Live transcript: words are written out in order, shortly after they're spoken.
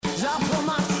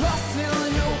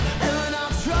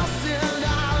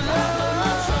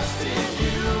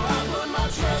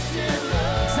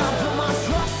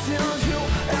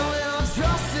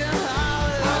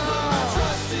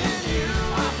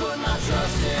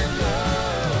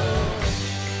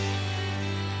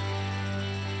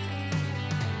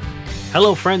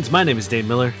Hello, friends. My name is Dane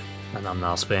Miller. And I'm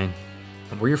Niall Spain.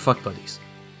 And we're your fuck buddies.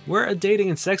 We're a dating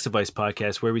and sex advice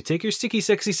podcast where we take your sticky,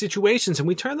 sexy situations and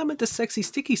we turn them into sexy,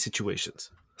 sticky situations.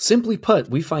 Simply put,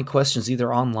 we find questions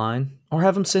either online or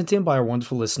have them sent in by our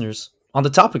wonderful listeners on the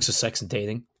topics of sex and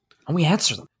dating, and we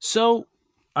answer them. So,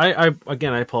 I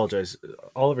apologize.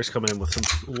 Oliver's coming in with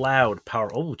some loud power.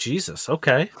 Oh, Jesus.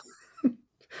 Okay.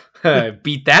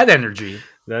 Beat that energy.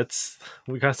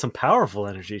 We got some powerful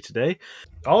energy today.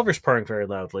 Oliver's purring very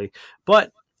loudly,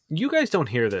 but you guys don't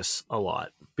hear this a lot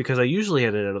because I usually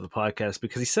edit it out of the podcast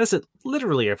because he says it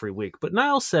literally every week. But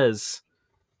Niall says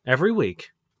every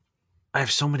week, I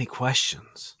have so many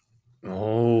questions.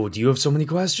 Oh, do you have so many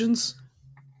questions?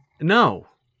 No.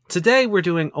 Today we're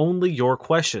doing only your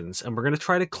questions and we're going to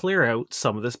try to clear out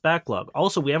some of this backlog.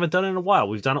 Also, we haven't done it in a while.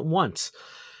 We've done it once.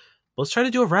 Let's try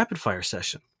to do a rapid fire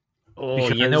session. Oh,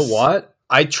 because... you know what?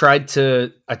 I tried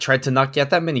to not get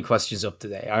that many questions up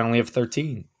today. I only have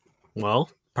 13. Well,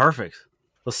 perfect.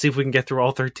 Let's see if we can get through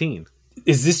all 13.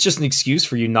 Is this just an excuse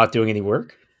for you not doing any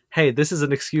work? Hey, this is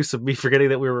an excuse of me forgetting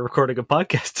that we were recording a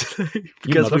podcast today.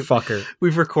 Because you motherfucker.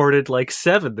 We've recorded like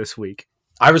 7 this week.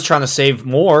 I was trying to save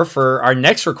more for our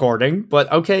next recording,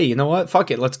 but okay, you know what?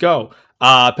 Fuck it, let's go.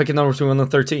 Pick a number between 1 and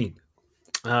 13.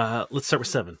 Let's start with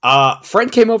 7.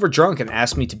 Friend came over drunk and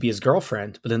asked me to be his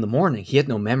girlfriend, but in the morning, he had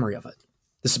no memory of it.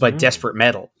 This is by Desperate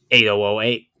Metal,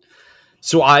 8008.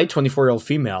 So I, 24-year-old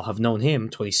female, have known him,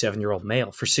 27-year-old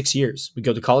male, for 6 years. We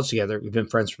go to college together. We've been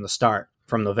friends from the start.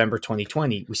 From November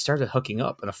 2020, we started hooking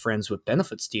up in a friends with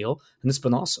benefits deal, and it's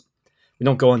been awesome. We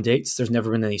don't go on dates. There's never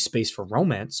been any space for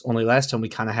romance. Only last time we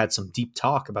kind of had some deep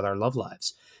talk about our love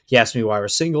lives. He asked me why we're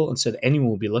single and said anyone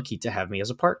would be lucky to have me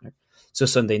as a partner. So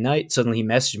Sunday night, suddenly he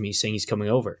messaged me saying he's coming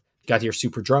over. Got here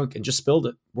super drunk and just spilled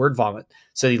it. Word vomit.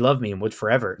 Said he loved me and would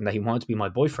forever and that he wanted to be my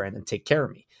boyfriend and take care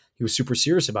of me. He was super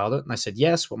serious about it and I said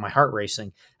yes with my heart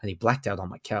racing and he blacked out on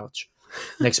my couch.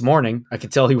 Next morning, I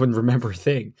could tell he wouldn't remember a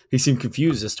thing. He seemed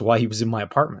confused as to why he was in my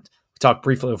apartment. We talked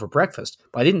briefly over breakfast,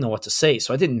 but I didn't know what to say,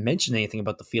 so I didn't mention anything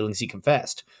about the feelings he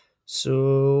confessed.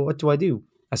 So what do I do?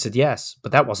 I said yes,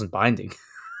 but that wasn't binding.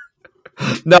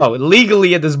 No,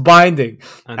 legally it is binding.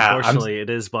 Unfortunately,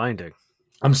 it is binding.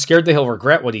 I'm scared that he'll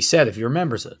regret what he said if he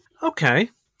remembers it. Okay.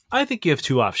 I think you have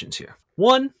 2 options here.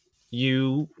 1,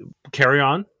 you carry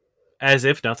on as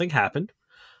if nothing happened.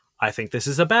 I think this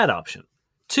is a bad option.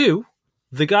 2,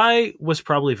 the guy was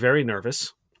probably very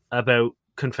nervous about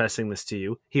confessing this to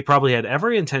you. He probably had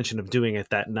every intention of doing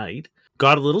it that night,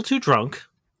 got a little too drunk,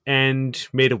 and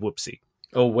made a whoopsie.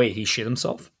 Oh, wait, he shit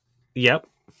himself? Yep.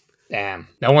 Damn.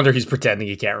 No wonder he's pretending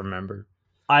he can't remember.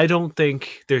 I don't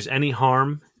think there's any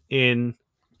harm in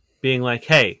being like,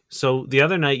 hey, so the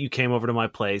other night you came over to my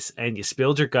place and you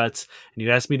spilled your guts and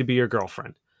you asked me to be your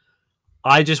girlfriend.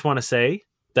 I just want to say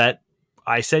that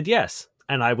I said yes,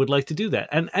 and I would like to do that.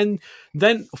 And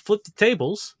then flip the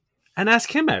tables and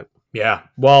ask him out. Yeah,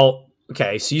 well,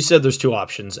 okay, so you said there's 2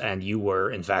 options, and you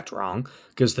were, in fact, wrong,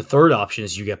 because the third option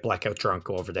is you get blackout drunk,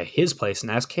 go over to his place,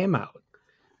 and ask him out.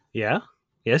 Yeah?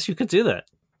 Yes, you could do that.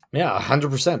 Yeah,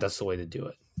 100%, that's the way to do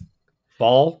it.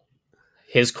 Ball,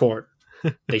 his court.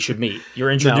 They should meet.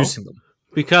 You're introducing them.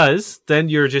 Because then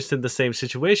you're just in the same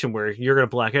situation where you're going to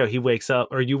black out. He wakes up,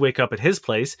 or you wake up at his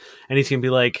place, and he's going to be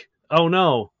like, oh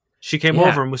no, she came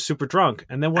over and was super drunk.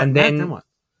 And then what? Then what?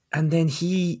 And then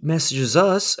he messages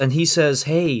us, and he says,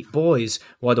 hey, boys,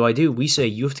 what do? We say,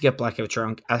 you have to get blackout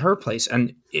drunk at her place.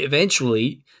 And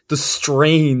eventually, the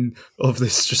strain of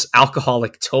this just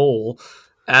alcoholic toll,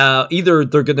 either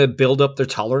they're going to build up their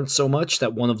tolerance so much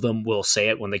that one of them will say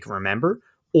it when they can remember,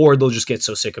 or they'll just get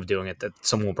so sick of doing it that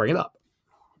someone will bring it up.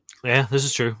 Yeah, this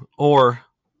is true. Or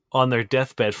on their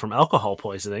deathbed from alcohol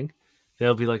poisoning,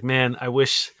 they'll be like, man, I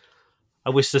wish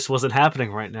this wasn't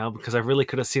happening right now because I really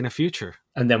could have seen a future.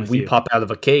 And then we pop out of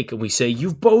a cake and we say,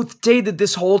 you've both dated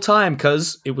this whole time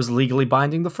because it was legally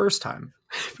binding the first time.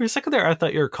 For a second there, I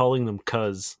thought you were calling them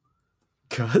cuz.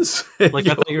 Cuz? Like,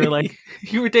 I thought you were like,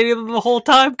 you were dating them the whole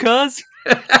time, cuz.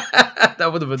 That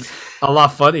would have been a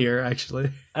lot funnier,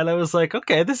 actually. And I was like,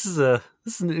 okay, this is an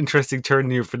interesting turn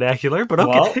in your vernacular, but okay.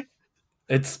 Well,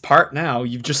 it's part now.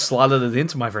 You've just slotted it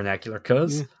into my vernacular,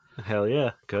 cuz. Yeah. Hell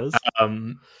yeah, cuz.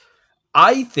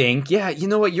 I think, yeah, you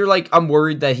know what? You're like, I'm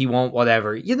worried that he won't,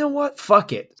 whatever. You know what?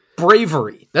 Fuck it.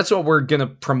 Bravery. That's what we're going to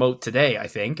promote today, I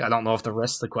think. I don't know if the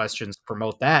rest of the questions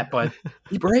promote that, but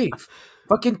be brave.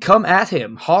 Fucking come at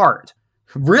him hard.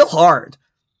 Real hard.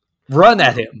 Run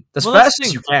at him as fast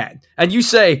as you can. And you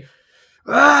say,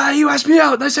 you asked me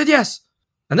out. And I said yes.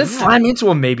 And then slam into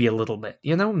him maybe a little bit.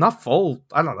 You know, not full.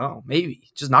 I don't know. Maybe.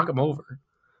 Just knock him over.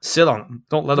 Sit on him.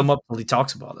 Don't let him up till he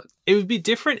talks about it. It would be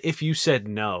different if you said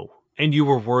no. and you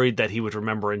were worried that he would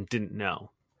remember and didn't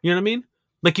know. You know what I mean?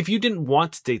 Like if you didn't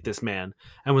want to date this man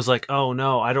and was like, oh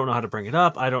no, I don't know how to bring it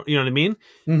up. I don't, you know what I mean?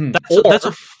 That's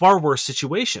a far worse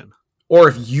situation. Or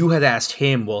if you had asked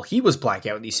him, well, he was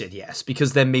blackout and he said yes,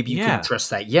 because then maybe you couldn't trust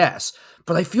that yes.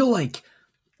 But I feel like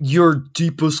your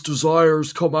deepest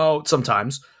desires come out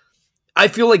sometimes. I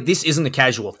feel like this isn't a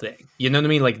casual thing. You know what I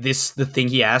mean? Like the thing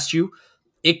he asked you,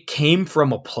 it came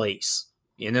from a place.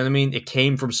 You know what I mean? It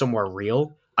came from somewhere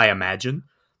real, I imagine.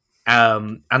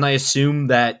 And I assume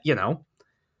that,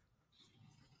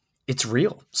 it's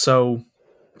real. So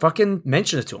fucking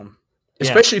mention it to him.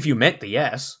 Especially if you meant the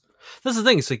yes. That's the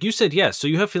thing. It's like you said yes, so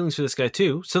you have feelings for this guy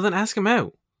too. So then ask him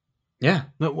out. Yeah.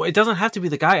 No, it doesn't have to be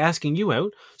the guy asking you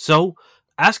out. So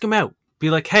ask him out. Be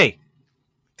like, hey,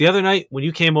 the other night when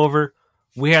you came over,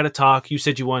 we had a talk. You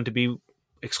said you wanted to be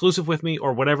exclusive with me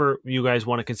or whatever you guys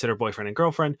want to consider boyfriend and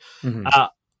girlfriend. Mm-hmm.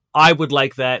 I would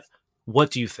like that.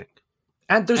 What do you think?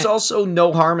 And there's also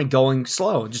no harm in going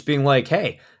slow. Just being like,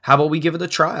 hey, how about we give it a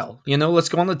trial? Let's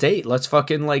go on a date. Let's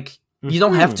fucking you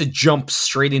don't have to jump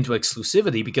straight into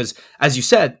exclusivity because, as you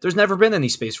said, there's never been any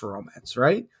space for romance,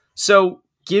 right? So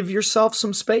give yourself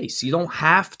some space. You don't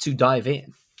have to dive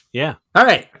in. Yeah. All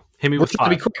right. Hit me with 5.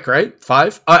 Be quick, right?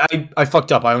 5? I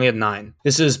fucked up. I only had 9.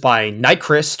 This is by Night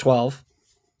Chris 12.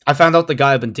 I found out the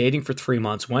guy I've been dating for 3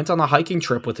 months went on a hiking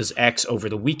trip with his ex over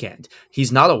the weekend.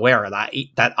 He's not aware of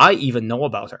that I even know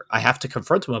about her. I have to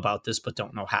confront him about this, but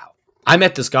don't know how. I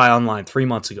met this guy online 3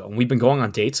 months ago, and we've been going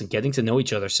on dates and getting to know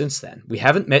each other since then. We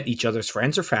haven't met each other's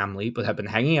friends or family, but have been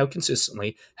hanging out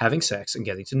consistently, having sex, and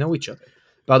getting to know each other.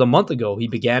 About a month ago, he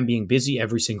began being busy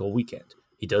every single weekend.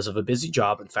 He does have a busy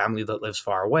job and family that lives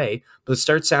far away, but it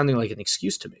starts sounding like an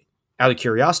excuse to me. Out of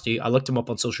curiosity, I looked him up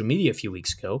on social media a few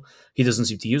weeks ago. He doesn't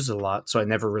seem to use it a lot, so I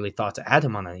never really thought to add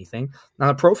him on anything. And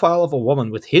a profile of a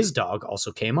woman with his dog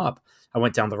also came up. I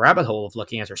went down the rabbit hole of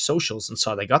looking at her socials and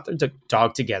saw they got their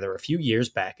dog together a few years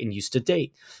back and used to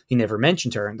date. He never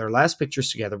mentioned her, and their last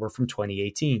pictures together were from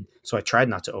 2018, so I tried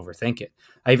not to overthink it.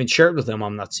 I even shared with him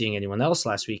I'm not seeing anyone else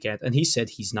last weekend, and he said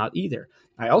he's not either.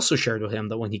 I also shared with him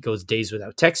that when he goes days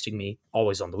without texting me,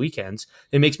 always on the weekends,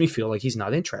 it makes me feel like he's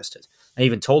not interested. I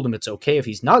even told him it's okay if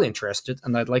he's not interested,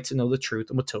 and I'd like to know the truth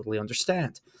and would totally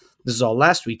understand. This is all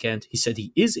last weekend. He said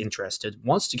he is interested,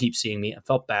 wants to keep seeing me, and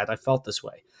felt bad I felt this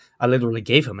way. I literally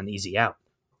gave him an easy out.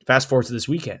 Fast forward to this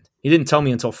weekend. He didn't tell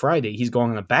me until Friday he's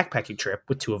going on a backpacking trip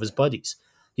with 2 of his buddies.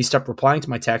 He stopped replying to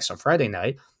my text on Friday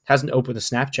night, hasn't opened a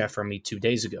Snapchat from me 2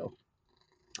 days ago.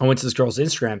 I went to this girl's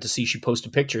Instagram to see she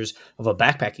posted pictures of a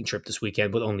backpacking trip this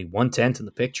weekend with only 1 tent in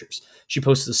the pictures. She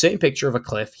posted the same picture of a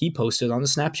cliff he posted on the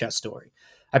Snapchat story.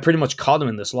 I pretty much caught him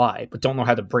in this lie, but don't know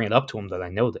how to bring it up to him that I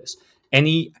know this.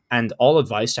 Any and all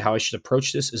advice to how I should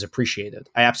approach this is appreciated.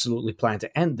 I absolutely plan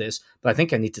to end this, but I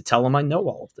think I need to tell him I know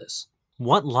all of this.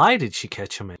 What lie did she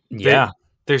catch him in? Yeah.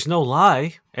 There's no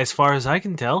lie, as far as I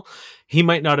can tell. He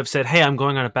might not have said, hey, I'm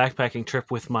going on a backpacking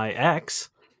trip with my ex.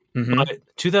 Mm-hmm. But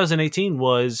 2018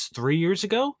 was 3 years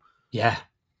ago? Yeah.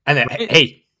 And right?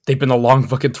 Hey, they've been a long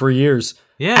fucking 3 years.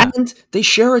 Yeah. And they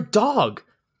share a dog.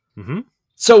 Mm-hmm.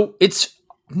 So it's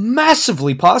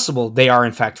massively possible they are,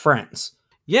 in fact, friends.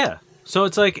 Yeah. So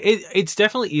it's like, it's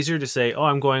definitely easier to say, oh,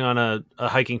 I'm going on a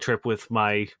hiking trip with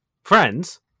my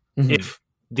friends, if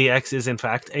the ex is, in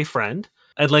fact, a friend.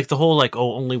 And like the whole,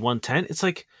 only 1 tent. It's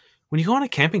like, when you go on a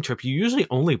camping trip, you usually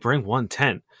only bring 1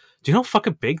 tent. Do you know how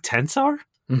fucking big tents are?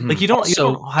 Mm-hmm. Like, you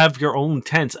don't have your own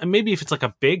tents. And maybe if it's like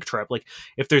a big trip, like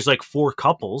if there's 4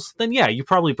 couples, then yeah, you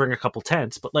probably bring a couple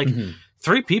tents. But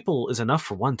 3 people is enough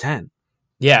for 1 tent.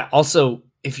 Yeah. Also,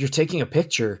 if you're taking a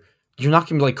picture, you're not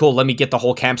going to be like, cool, let me get the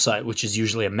whole campsite, which is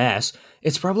usually a mess.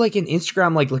 It's probably like an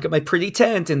Instagram, look at my pretty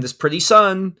tent in this pretty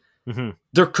sun. Mm-hmm.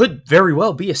 There could very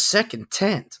well be a second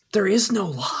tent. There is no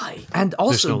lie. And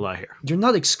also, there's no lie here. You're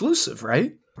not exclusive,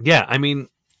 right? Yeah, I mean,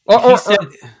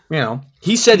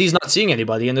 he said he's not seeing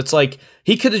anybody, and it's like,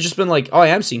 he could have just been like, oh, I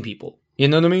am seeing people. You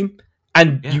know what I mean?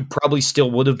 And you probably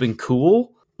still would have been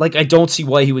cool. I don't see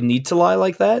why he would need to lie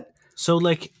like that. So,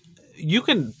 you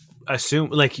can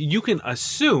assume,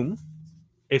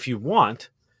 if you want,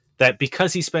 that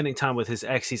because he's spending time with his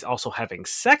ex, he's also having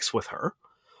sex with her.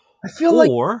 I feel like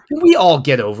we all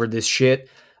get over this shit.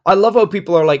 I love how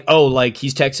people are like, oh,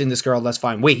 he's texting this girl, that's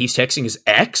fine. Wait, he's texting his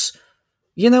ex?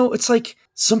 It's like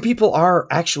some people are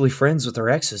actually friends with their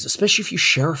exes, especially if you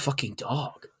share a fucking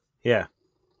dog. Yeah.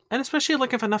 And especially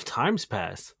if enough times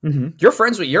pass. Mm-hmm. You're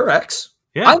friends with your ex.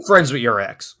 Yeah. I'm friends with your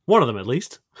ex. One of them, at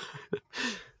least.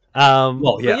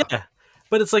 Yeah.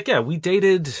 But it's we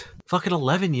dated fucking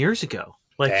 11 years ago.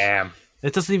 Damn.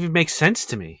 It doesn't even make sense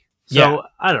to me. So,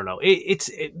 I don't know.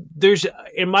 There's,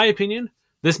 in my opinion,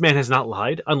 This man has not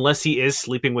lied unless he is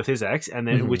sleeping with his ex, and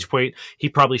then at which point he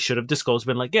probably should have disclosed,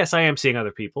 been like, yes, I am seeing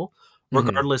other people,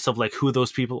 regardless of like who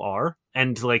those people are.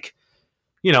 And like,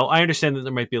 I understand that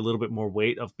there might be a little bit more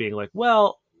weight of being like,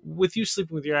 well, with you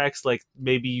sleeping with your ex, like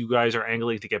maybe you guys are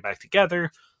angling to get back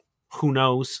together. Who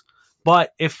knows?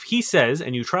 But if he says,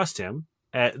 and you trust him,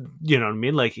 you know what I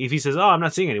mean? Like if he says, oh, I'm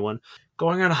not seeing anyone,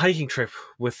 going on a hiking trip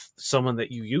with someone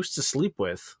that you used to sleep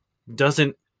with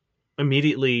doesn't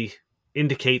immediately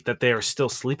indicate that they are still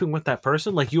sleeping with that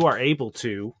person. Like you are able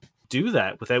to do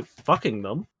that without fucking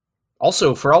them.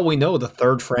 Also, for all we know, the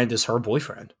third friend is her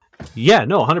boyfriend. Yeah,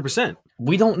 no, 100%.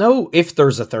 We don't know if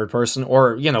there's a third person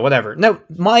or, whatever. Now,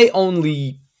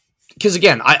 because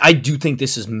again, I do think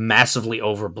this is massively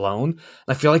overblown.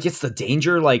 I feel like it's the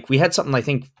danger. Like we had something, I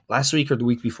think last week or the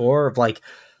week before, of like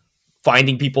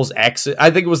finding people's exes. I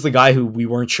think it was the guy who we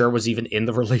weren't sure was even in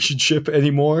the relationship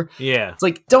anymore. Yeah. It's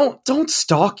like, don't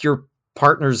stalk your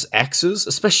partner's exes,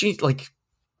 especially like,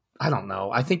 I don't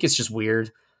know. I think it's just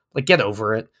weird. Like, get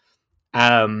over it.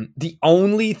 The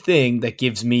only thing that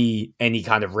gives me any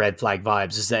kind of red flag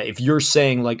vibes is that if you're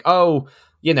saying like, oh,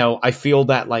 I feel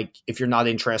that like if you're not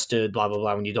interested, blah, blah,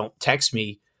 blah, when you don't text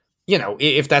me,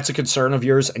 if that's a concern of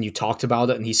yours and you talked about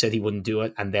it and he said he wouldn't do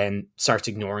it and then starts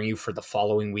ignoring you for the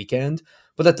following weekend.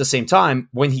 But at the same time,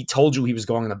 when he told you he was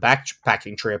going on a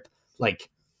backpacking trip, like,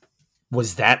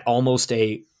 was that almost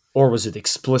or was it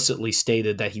explicitly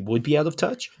stated that he would be out of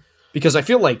touch? Because I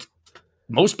feel like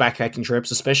most backpacking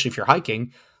trips, especially if you're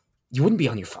hiking, you wouldn't be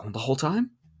on your phone the whole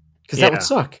time. Because that would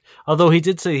suck. Although he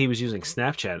did say he was using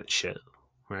Snapchat and shit,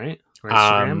 right? Or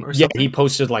Instagram or something? Yeah, he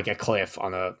posted like a cliff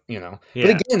on a, Yeah. But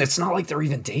again, it's not like they're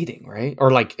even dating, right? Or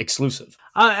like exclusive.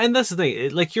 And that's the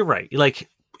thing. Like, you're right. Like,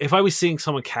 if I was seeing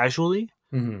someone casually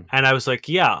and I was like,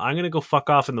 yeah, I'm going to go fuck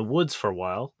off in the woods for a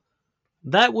while,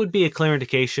 that would be a clear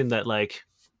indication that like,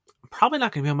 I'm probably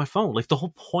not going to be on my phone. Like, the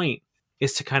whole point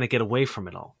is to kind of get away from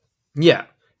it all. Yeah.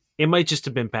 It might just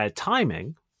have been bad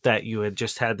timing that you had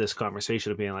just had this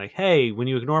conversation of being like, hey, when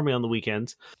you ignore me on the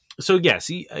weekends. So yes,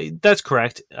 that's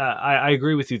correct. I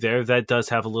agree with you there. That does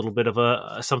have a little bit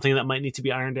of something that might need to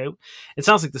be ironed out. It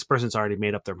sounds like this person's already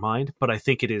made up their mind, but I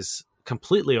think it is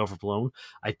completely overblown.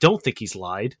 I don't think he's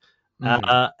lied.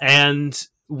 And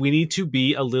we need to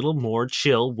be a little more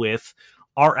chill with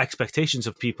our expectations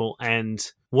of people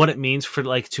and what it means for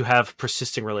like to have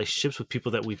persisting relationships with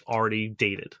people that we've already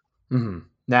dated.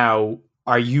 Now,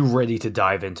 are you ready to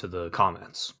dive into the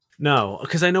comments? No,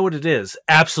 because I know what it is.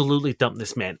 Absolutely dump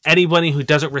this man. Anybody who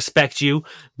doesn't respect you,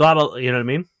 blah, blah, you know what I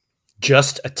mean?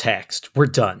 Just a text. We're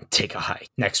done. Take a hike.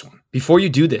 Next one. Before you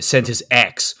do this, send his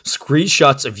ex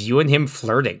screenshots of you and him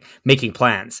flirting, making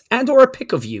plans, and or a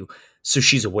pic of you so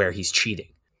she's aware he's cheating.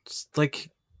 It's like,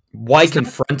 why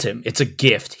confront him? It's a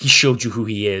gift. He showed you who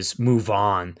he is. Move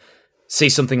on. Say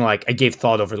something like, I gave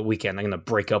thought over the weekend. I'm going to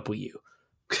break up with you.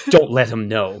 Don't let him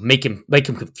know. Make him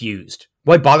confused.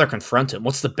 Why bother confront him?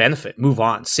 What's the benefit? Move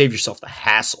on. Save yourself the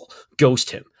hassle.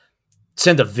 Ghost him.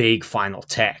 Send a vague final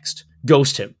text.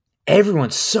 Ghost him.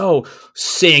 Everyone's so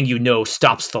saying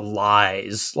stops the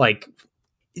lies. Like,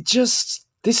 this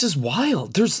is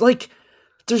wild. There's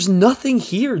nothing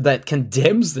here that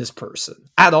condemns this person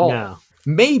at all. No.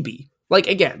 Maybe. Like,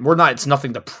 again, it's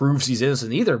nothing that proves he's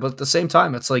innocent either, but at the same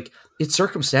time, it's like, it's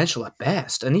circumstantial at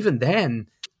best. And even then,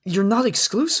 you're not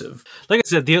exclusive. Like I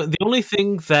said, the only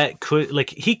thing that could, like,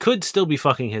 he could still be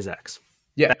fucking his ex.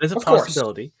 Yeah, that is a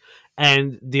possibility. Course.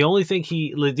 And the only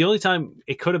time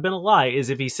it could have been a lie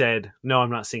is if he said, no, I'm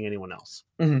not seeing anyone else.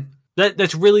 Mm-hmm.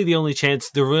 That's really the only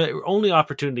chance, the only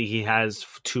opportunity he has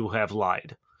to have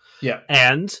lied. Yeah.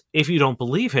 And if you don't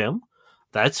believe him,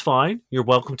 that's fine. You're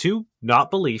welcome to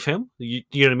not believe him. You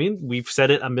know what I mean? We've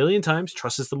said it a million times.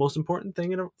 Trust is the most important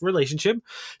thing in a relationship.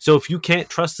 So if you can't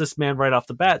trust this man right off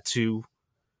the bat to,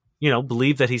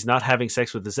 believe that he's not having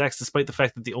sex with his ex, despite the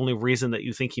fact that the only reason that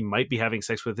you think he might be having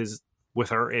sex with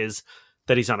her is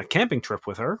that he's on a camping trip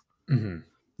with her,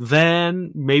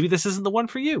 then maybe this isn't the one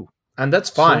for you. And that's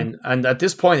fine. And at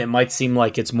this point, it might seem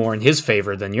like it's more in his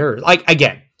favor than yours. Like,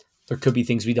 again, there could be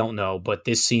things we don't know, but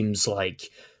this seems like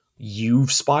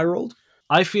you've spiraled.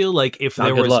 I feel like if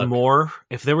there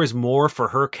was more for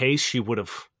her case, she would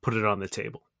have put it on the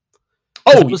table.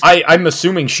 I'm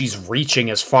assuming she's reaching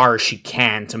as far as she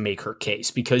can to make her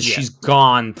case because she's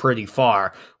gone pretty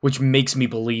far, which makes me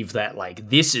believe that like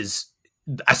this is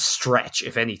a stretch,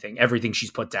 if anything, everything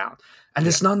she's put down. And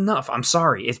it's not enough. I'm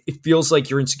sorry. It feels like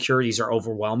your insecurities are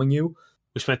overwhelming you.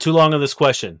 We spent too long on this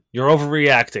question. You're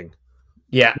overreacting.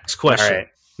 Yeah. Next question. Right.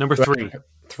 Number 3.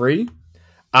 3?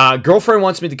 Girlfriend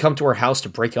wants me to come to her house to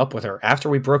break up with her after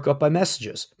we broke up by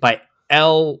messages. By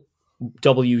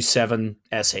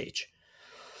LW7SH.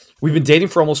 We've been dating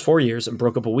for almost 4 years and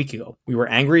broke up a week ago. We were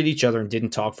angry at each other and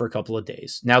didn't talk for a couple of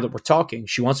days. Now that we're talking,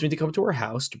 she wants me to come to her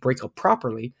house to break up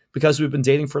properly because we've been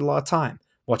dating for a lot of time.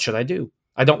 What should I do?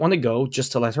 I don't want to go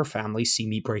just to let her family see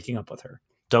me breaking up with her.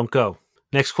 Don't go.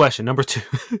 Next question, number 2.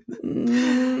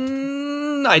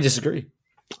 I disagree.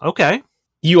 Okay.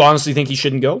 You honestly think he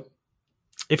shouldn't go?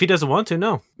 If he doesn't want to,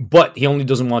 no. But he only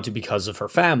doesn't want to because of her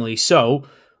family. So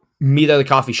meet at a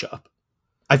coffee shop.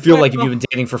 I feel like if you've been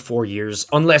dating for 4 years,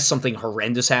 unless something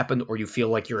horrendous happened or you feel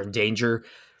like you're in danger,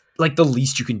 like the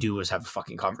least you can do is have a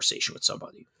fucking conversation with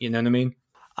somebody. You know what I mean?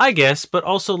 I guess, but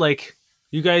also like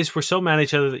you guys were so mad at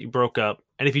each other that you broke up.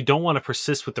 And if you don't want to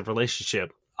persist with the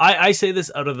relationship, I say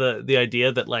this out of the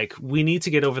idea that like we need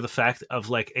to get over the fact of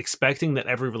like expecting that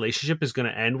every relationship is going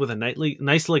to end with a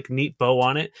nice like neat bow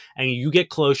on it, and you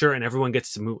get closure and everyone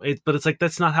gets to move. But it's like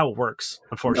that's not how it works,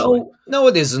 unfortunately. No,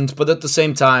 it isn't. But at the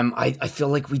same time, I feel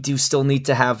like we do still need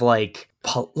to have like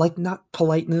not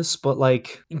politeness, but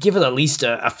like give it at least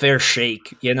a fair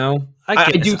shake. You know,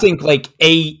 I do think like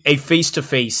a face to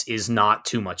face is not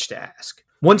too much to ask.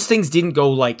 Once things didn't go,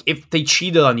 like, if they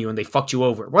cheated on you and they fucked you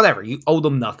over, whatever, you owe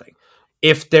them nothing.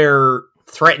 If they're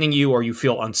threatening you or you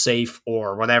feel unsafe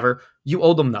or whatever, you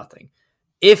owe them nothing.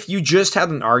 If you just had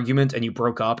an argument and you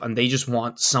broke up and they just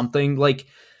want something, like,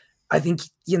 I think,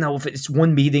 you know, if it's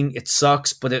one meeting, it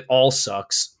sucks, but it all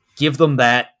sucks. Give them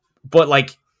that, but,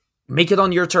 like, make it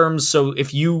on your terms. So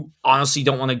if you honestly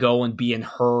don't want to go and be in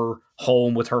her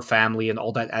home with her family and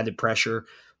all that added pressure,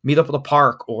 meet up at a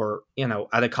park or, you know,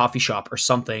 at a coffee shop or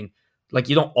something. Like,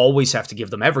 you don't always have to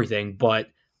give them everything, but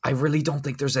I really don't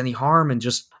think there's any harm in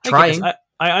just trying.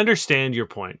 I understand your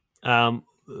point.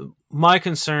 My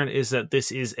concern is that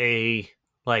this is a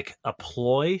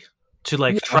ploy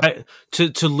to try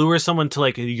to lure someone to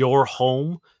like your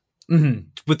home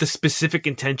with the specific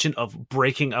intention of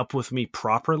breaking up with me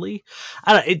properly.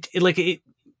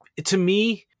 To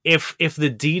me, if the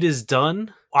deed is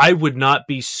done, I would not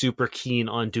be super keen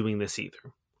on doing this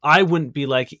either. I wouldn't be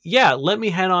like, yeah, let me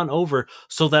head on over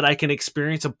so that I can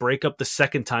experience a breakup the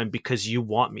second time because you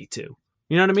want me to.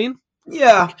 You know what I mean?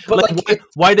 Yeah. But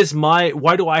why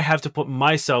do I have to put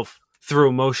myself through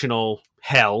emotional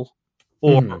hell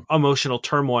or emotional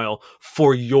turmoil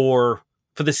for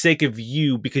the sake of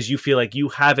you because you feel like you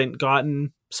haven't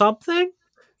gotten something?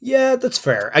 Yeah, that's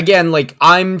fair. Again, like,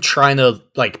 I'm trying to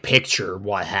like picture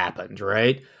what happened,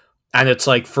 right? And it's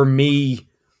like, for me,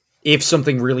 if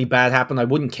something really bad happened, I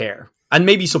wouldn't care. And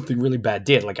maybe something really bad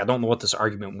did. Like, I don't know what this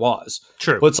argument was.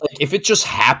 True. But it's like, if it just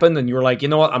happened and you were like, you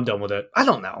know what, I'm done with it. I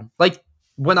don't know. Like,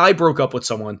 when I broke up with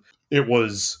someone, it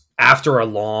was after a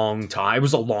long time. It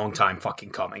was a long time fucking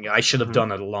coming. I should have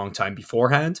done it a long time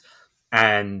beforehand.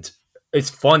 And it's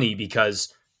funny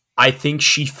because I think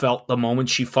she felt the moment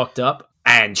she fucked up.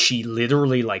 And she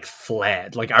literally like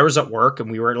fled. Like, I was at work and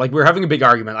we were having a big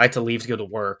argument. I had to leave to go to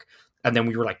work. And then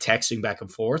we were like texting back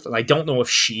and forth. And I don't know if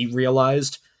she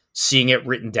realized seeing it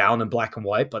written down in black and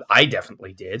white, but I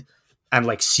definitely did. And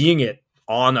like seeing it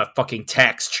on a fucking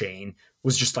text chain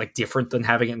was just like different than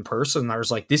having it in person. And I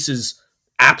was like, this is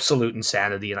absolute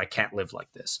insanity and I can't live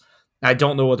like this. And I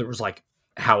don't know whether it was like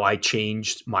how I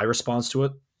changed my response to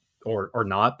it or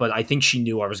not, but I think she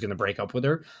knew I was going to break up with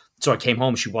her. So I came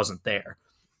home, she wasn't there.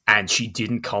 And she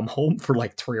didn't come home for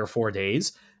like 3 or 4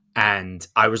 days. And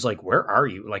I was like, where are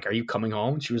you? Like, are you coming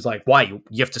home? And she was like, why? You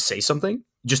have to say something?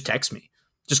 Just text me.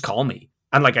 Just call me.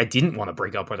 And like, I didn't want to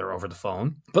break up with her over the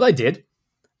phone, but I did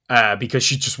because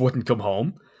she just wouldn't come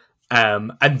home.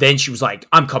 And then she was like,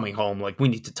 I'm coming home. Like, we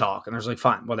need to talk. And I was like,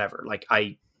 fine, whatever. Like,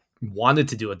 I wanted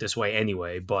to do it this way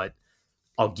anyway, but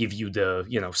I'll give you the,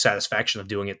 you know, satisfaction of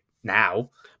doing it now.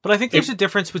 But I think there's a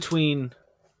difference between,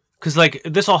 because like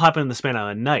this all happened in the span of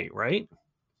a night, right?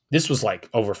 This was like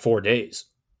over 4 days.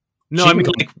 No, I mean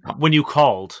like when you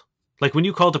called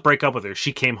to break up with her,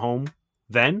 she came home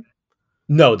then?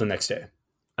 No, the next day.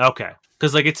 Okay.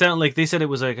 Because like it sounded like they said it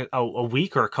was like a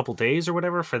week or a couple days or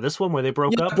whatever for this one where they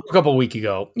broke up. Broke up a week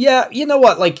ago. Yeah, you know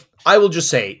what? Like, I will just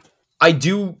say, I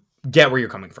do get where you're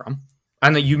coming from.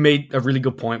 And you made a really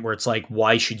good point where it's like,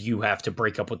 why should you have to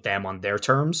break up with them on their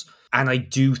terms? And I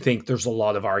do think there's a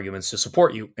lot of arguments to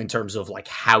support you in terms of like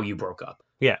how you broke up.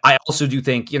 Yeah. I also do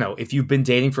think, you know, if you've been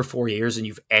dating for 4 years and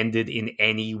you've ended in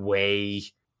any way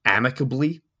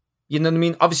amicably, you know what I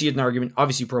mean? Obviously you had an argument,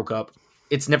 obviously you broke up.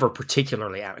 It's never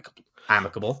particularly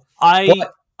amicable. I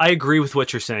agree with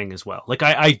what you're saying as well. Like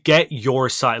I get your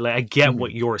side. Like I get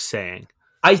what you're saying.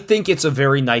 I think it's a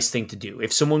very nice thing to do.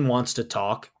 If someone wants to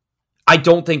talk, I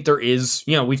don't think there is,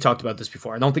 you know, we've talked about this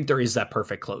before. I don't think there is that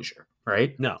perfect closure,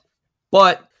 right? No.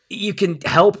 But you can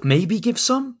help maybe give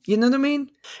some, you know what I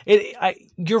mean?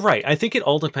 You're right. I think it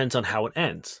all depends on how it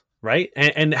ends. right?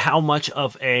 And how much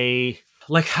of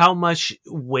how much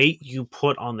weight you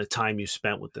put on the time you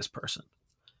spent with this person.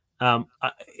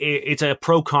 It's a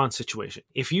pro con situation.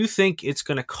 If you think it's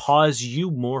going to cause you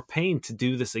more pain to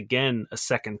do this again a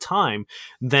second time,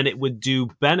 then it would do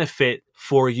benefit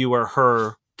for you or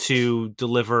her to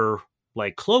deliver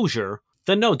like closure,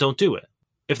 then no, don't do it.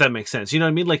 If that makes sense. You know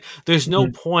what I mean? Like there's no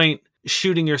point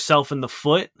shooting yourself in the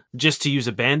foot just to use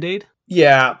a Band-Aid.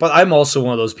 Yeah, but I'm also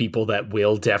one of those people that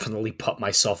will definitely put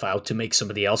myself out to make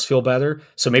somebody else feel better.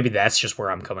 So maybe that's just where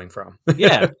I'm coming from.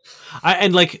 Yeah.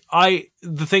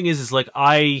 The thing is like,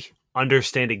 I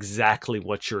understand exactly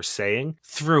what you're saying.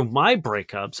 Through my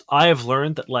breakups, I have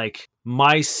learned that like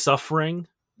my suffering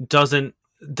doesn't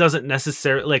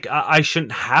necessarily, like I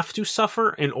shouldn't have to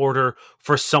suffer in order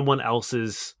for someone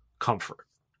else's comfort.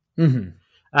 Mm-hmm.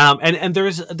 And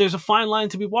there's a fine line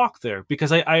to be walked there,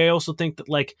 because I also think that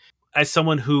like, as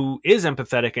someone who is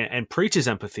empathetic and preaches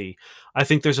empathy, I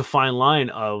think there's a fine line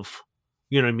of,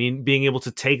 you know what I mean, being able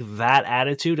to take that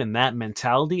attitude and that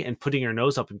mentality and putting your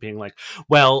nose up and being like,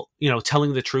 well, you know,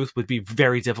 telling the truth would be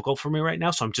very difficult for me right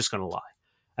now, so I'm just going to lie.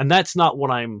 And that's not what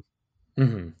I'm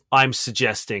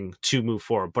suggesting to move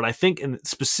forward. But I think, and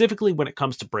specifically when it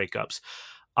comes to breakups,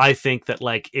 I think that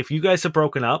like, if you guys have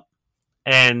broken up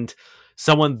and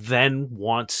someone then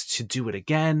wants to do it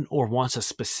again or wants a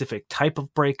specific type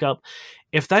of breakup,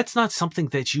 if that's not something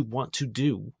that you want to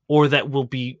do or that will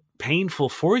be painful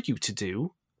for you to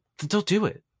do, then don't do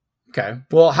it. Okay.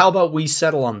 Well, how about we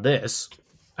settle on this?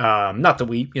 Not that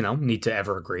we, need to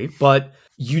ever agree, but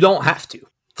you don't have to.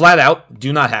 Flat out,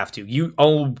 do not have to. You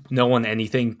owe no one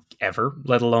anything ever,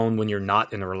 let alone when you're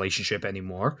not in a relationship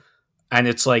anymore. And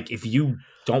it's like, if you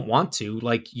don't want to,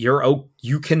 like,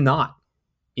 you cannot.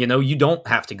 You don't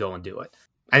have to go and do it.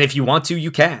 And if you want to,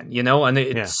 you can, and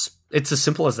it's as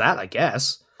simple as that, I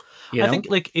guess. I think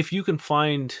like if you can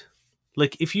find,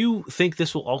 like if you think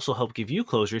this will also help give you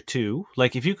closure too,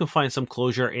 like if you can find some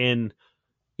closure in,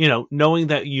 knowing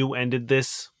that you ended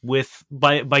this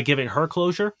by giving her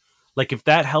closure, like if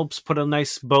that helps put a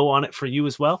nice bow on it for you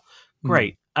as well,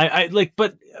 great. I like,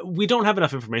 but we don't have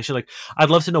enough information. Like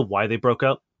I'd love to know why they broke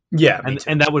up. Yeah,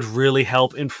 and that would really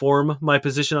help inform my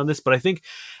position on this. But I think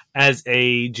as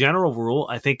a general rule,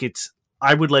 I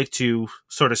would like to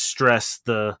sort of stress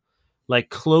the, like,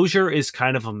 closure is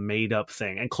kind of a made up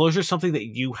thing, and closure is something that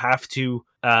you have to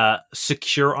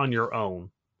secure on your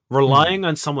own. Relying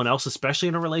on someone else, especially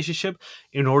in a relationship,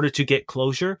 in order to get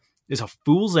closure is a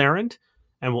fool's errand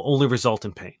and will only result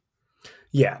in pain.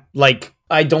 Yeah, like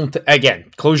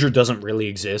again, closure doesn't really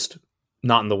exist,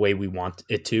 not in the way we want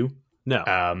it to.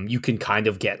 No. You can kind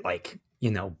of get like,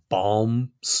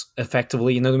 balms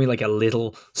effectively, you know what I mean? Like a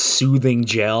little soothing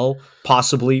gel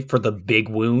possibly for the big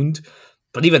wound.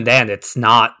 But even then, it's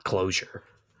not closure.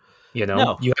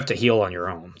 No. You have to heal on your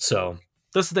own. So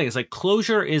that's the thing. It's like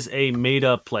closure is a made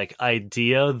up like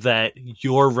idea that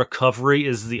your recovery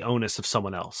is the onus of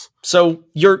someone else. So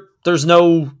there's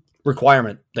no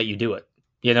requirement that you do it.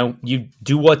 You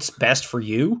do what's best for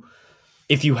you.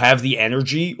 If you have the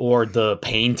energy or the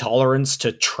pain tolerance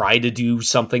to try to do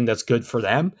something that's good for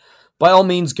them, by all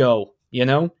means go,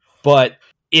 but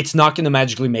it's not going to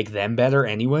magically make them better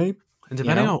anyway. And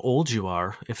depending on how old you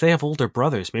are, if they have older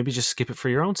brothers, maybe just skip it for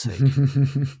your own sake.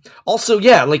 Also,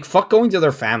 yeah, like fuck going to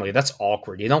their family. That's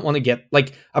awkward. You don't want to get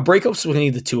like a breakup's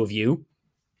between the two of you.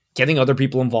 Getting other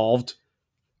people involved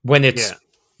when it's,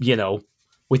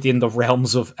 within the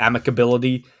realms of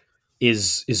amicability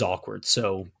is awkward.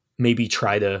 So maybe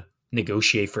try to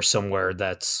negotiate for somewhere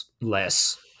that's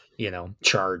less,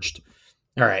 charged.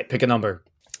 All right, pick a number.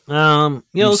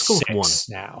 Let's go with 1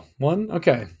 now. 1?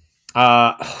 Okay.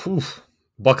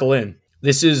 Buckle in.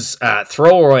 This is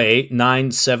throwaway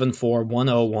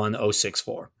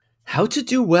 974101064. How to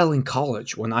do well in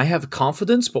college when I have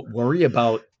confidence but worry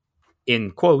about,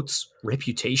 in quotes,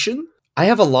 reputation? I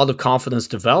have a lot of confidence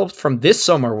developed from this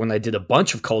summer when I did a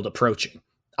bunch of cold approaching.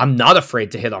 I'm not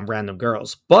afraid to hit on random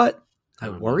girls, but I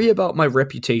worry about my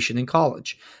reputation in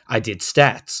college. I did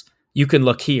stats. You can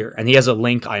look here, and he has a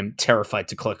link I'm terrified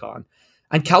to click on.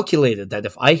 And calculated that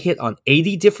if I hit on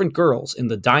 80 different girls in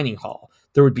the dining hall,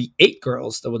 there would be 8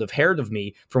 girls that would have heard of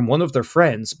me from one of their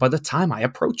friends by the time I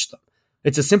approached them.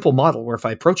 It's a simple model where if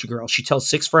I approach a girl, she tells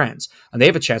 6 friends, and they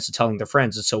have a chance of telling their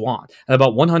friends, and so on, and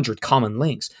about 100 common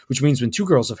links, which means when 2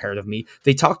 girls have heard of me,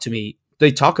 they talk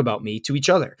about me to each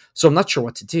other. So I'm not sure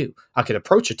what to do. I could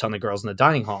approach a ton of girls in the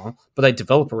dining hall, but I'd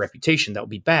develop a reputation that would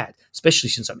be bad, especially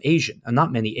since I'm Asian, and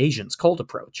not many Asians cold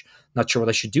approach. Not sure what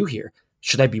I should do here.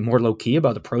 Should I be more low-key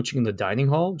about approaching in the dining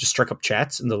hall, just strike up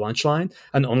chats in the lunch line,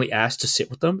 and only ask to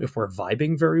sit with them if we're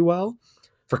vibing very well?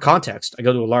 For context, I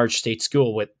go to a large state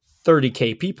school with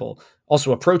 30K people.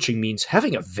 Also, approaching means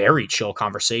having a very chill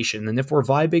conversation, and if we're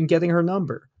vibing, getting her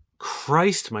number.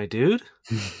 Christ, my dude.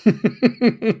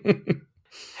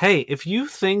 Hey, if you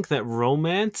think that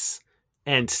romance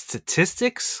and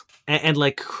statistics and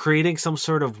like creating some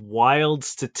sort of wild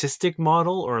statistic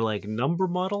model or like number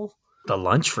model, the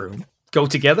lunchroom go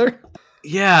together?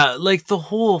 yeah, like the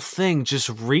whole thing just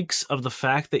reeks of the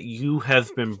fact that you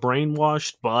have been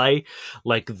brainwashed by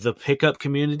like the pickup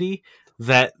community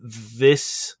that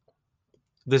this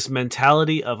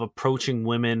mentality of approaching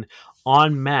women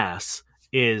en masse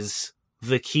is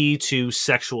the key to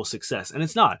sexual success, and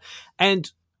it's not.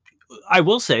 And I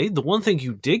will say the one thing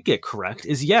you did get correct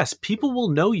is yes, people will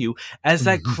know you as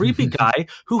that creepy guy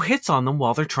who hits on them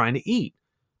while they're trying to eat.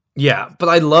 Yeah, but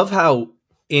I love how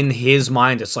in his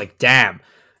mind it's like, damn,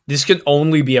 this can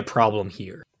only be a problem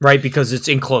here, right? Because it's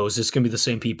enclosed, it's gonna be the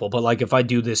same people. But like, if I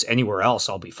do this anywhere else,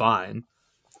 I'll be fine.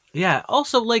 Yeah.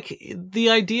 Also, like the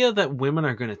idea that women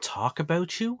are going to talk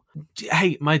about you.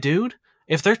 Hey, my dude,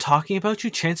 if they're talking about you,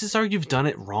 chances are you've done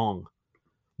it wrong.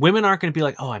 Women aren't going to be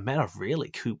like, oh, I met a really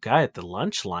cute guy at the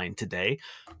lunch line today.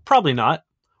 Probably not.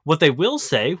 What they will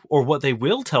say, or what they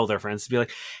will tell their friends, to be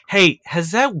like, hey,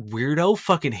 has that weirdo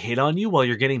fucking hit on you while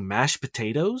you're getting mashed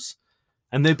potatoes?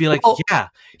 And they'd be like, Well, yeah,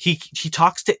 he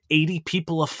talks to 80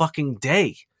 people a fucking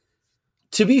day.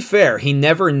 to be fair, he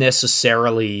never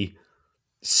necessarily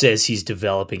says he's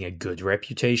developing a good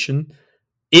reputation.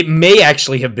 It may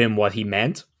actually have been what he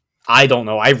meant. I don't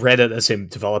know. I read it as him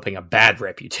developing a bad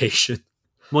reputation.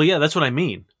 Well, yeah, that's what I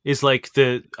mean. Is like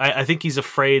I think he's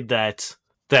afraid that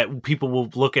people will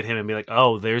look at him and be like,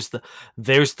 oh, there's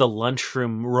the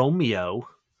lunchroom Romeo.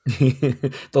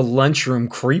 The lunchroom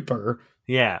creeper.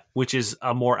 Yeah, which is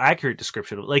a more accurate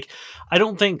description of like, I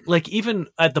don't think like even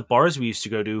at the bars we used to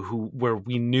go to where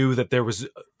we knew that there was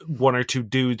one or two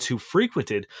dudes who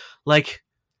frequented, like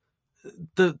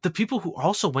the people who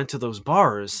also went to those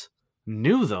bars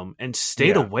knew them and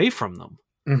stayed away from them.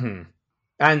 Mm-hmm.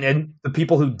 And the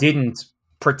people who didn't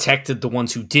protected the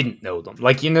ones who didn't know them.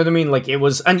 Like, you know what I mean? Like it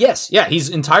was, and yes, yeah, he's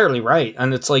entirely right.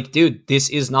 And it's like, dude, this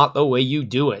is not the way you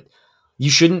do it. You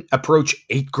shouldn't approach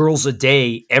 8 girls a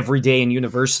day every day in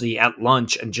university at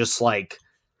lunch and just like,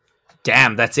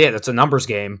 damn, that's it. It's a numbers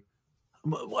game.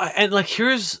 And like,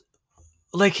 here's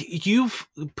like, you've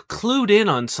clued in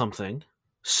on something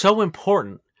so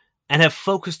important and have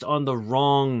focused on the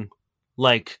wrong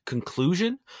like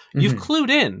conclusion. You've clued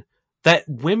in that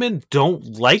women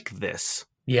don't like this.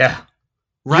 Yeah.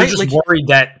 Right? You're just worried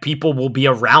that people will be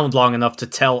around long enough to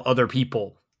tell other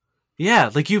people.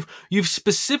 Yeah, like you've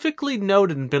specifically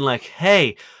noted and been like,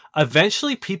 hey,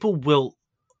 eventually people will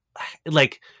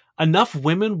like enough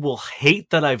women will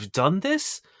hate that I've done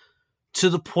this to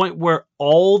the point where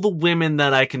all the women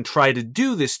that I can try to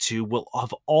do this to will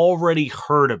have already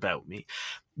heard about me.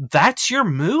 That's your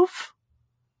move?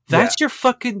 That's your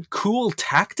fucking cool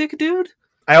tactic, dude?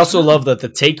 I also love that the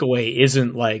takeaway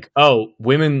isn't like, oh,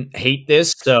 women hate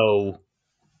this, so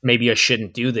maybe I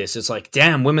shouldn't do this. It's like,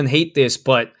 damn, women hate this,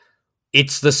 but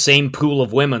it's the same pool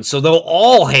of women, so they'll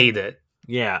all hate it.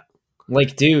 Yeah.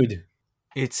 Like, dude.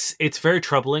 It's very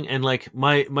troubling, and like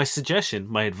my suggestion,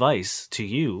 my advice to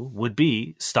you would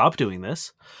be stop doing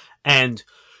this. And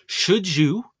should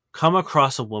you come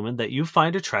across a woman that you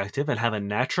find attractive and have a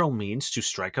natural means to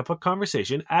strike up a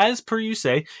conversation, as per you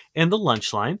say, in the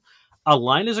lunch line, a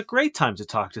line is a great time to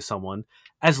talk to someone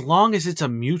as long as it's a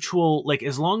mutual, like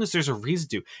as long as there's a reason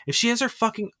to. If she has her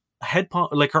fucking headphone,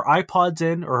 like her iPods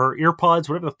in or her earpods,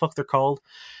 whatever the fuck they're called,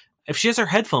 if she has her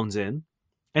headphones in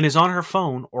and is on her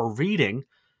phone or reading,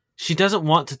 she doesn't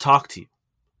want to talk to you.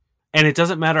 And it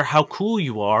doesn't matter how cool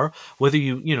you are, whether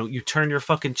you turn your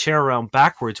fucking chair around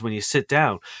backwards when you sit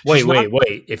down. Wait.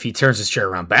 If he turns his chair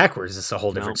around backwards, it's a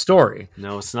whole different story.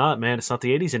 No, it's not, man. It's not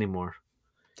the 80s anymore.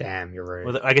 Damn, you're right.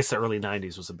 Well, I guess the early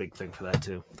 90s was a big thing for that,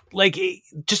 too. Like,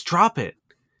 just drop it.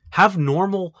 Have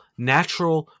normal,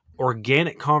 natural,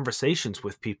 organic conversations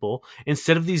with people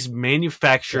instead of these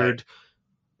manufactured...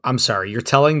 Right. I'm sorry, you're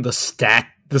telling the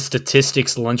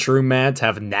statistics lunchroom man to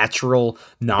have natural,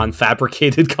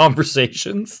 non-fabricated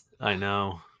conversations? I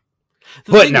know.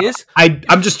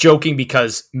 I'm just joking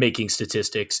because making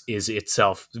statistics is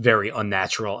itself very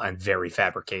unnatural and very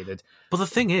fabricated. But the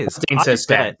thing is,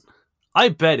 I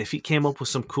bet if he came up with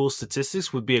some cool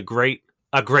statistics, would be a great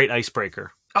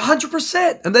icebreaker.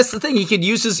 100%, and that's the thing. He could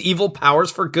use his evil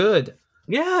powers for good.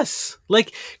 Yes,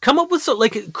 like come up with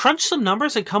crunch some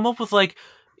numbers and come up with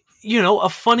a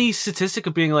funny statistic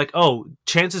of being like, oh,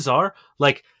 chances are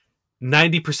like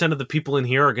 90% of the people in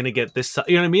here are going to get this.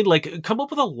 You know what I mean? Like, come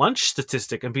up with a lunch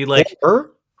statistic and be like,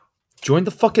 or join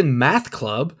the fucking math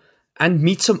club and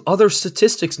meet some other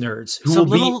statistics nerds who Some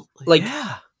will little, be like,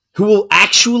 yeah. who will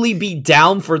actually be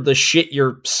down for the shit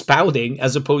you're spouting,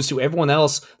 as opposed to everyone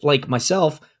else like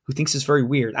myself who thinks it's very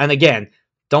weird. And again,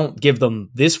 don't give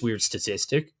them this weird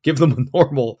statistic. Give them a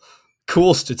normal,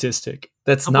 cool statistic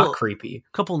that's not creepy.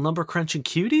 Couple number crunching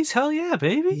cuties? Hell yeah,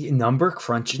 baby. Number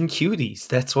crunching cuties.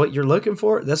 That's what you're looking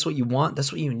for. That's what you want.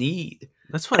 That's what you need.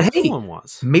 That's what everyone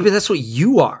wants. Maybe that's what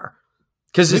you are.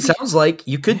 Because it sounds like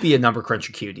you could be a number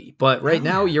cruncher cutie, but right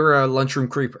now you're a lunchroom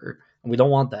creeper, and we don't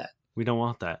want that. We don't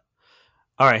want that.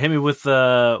 All right, hit me with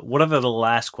whatever the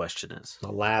last question is.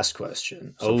 The last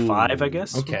question. So 5, I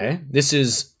guess. Okay. This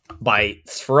is by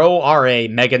Throw RA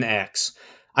Megan X.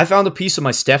 I found a piece of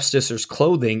my stepsister's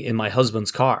clothing in my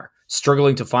husband's car,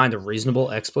 struggling to find a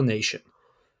reasonable explanation.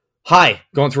 Hi,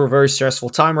 going through a very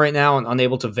stressful time right now and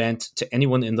unable to vent to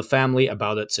anyone in the family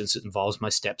about it since it involves my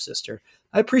stepsister.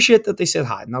 I appreciate that they said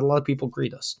hi. Not a lot of people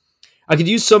greet us. I could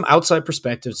use some outside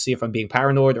perspective to see if I'm being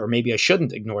paranoid or maybe I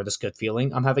shouldn't ignore this gut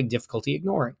feeling I'm having difficulty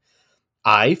ignoring.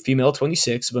 I, female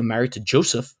 26, have been married to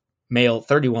Joseph, male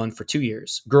 31, for 2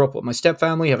 years. Grew up with my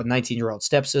stepfamily, have a 19-year-old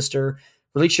stepsister.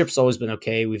 Relationship's always been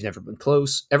okay. We've never been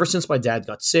close. Ever since my dad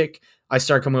got sick, I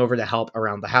started coming over to help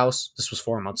around the house. This was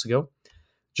 4 months ago.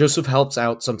 Joseph helps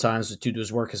out sometimes due to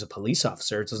his work as a police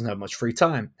officer. Doesn't have much free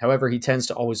time. However, he tends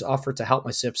to always offer to help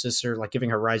my stepsister, like giving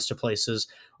her rides to places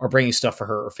or bringing stuff for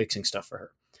her or fixing stuff for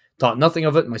her. Thought nothing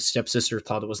of it. My stepsister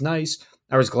thought it was nice.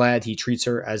 I was glad he treats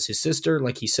her as his sister,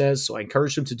 like he says, so I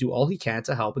encouraged him to do all he can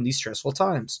to help in these stressful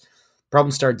times.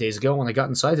 Problem started days ago when I got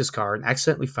inside his car and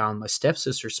accidentally found my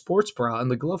stepsister's sports bra in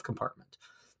the glove compartment.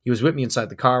 He was with me inside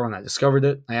the car when I discovered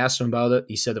it. I asked him about it.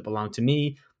 He said it belonged to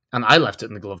me, and I left it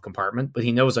in the glove compartment, but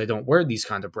he knows I don't wear these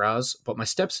kind of bras, but my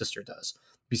stepsister does.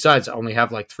 Besides, I only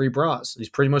have like 3 bras. He's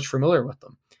pretty much familiar with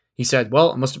them. He said,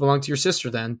 well, it must have belonged to your sister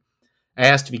then. I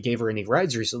asked if he gave her any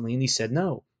rides recently, and he said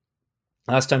no.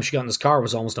 Last time she got in his car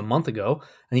was almost a month ago,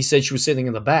 and he said she was sitting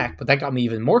in the back, but that got me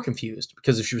even more confused,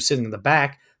 because if she was sitting in the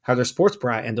back, how did her sports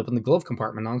bra end up in the glove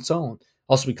compartment on its own?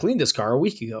 Also, we cleaned his car a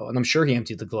week ago, and I'm sure he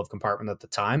emptied the glove compartment at the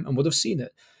time and would have seen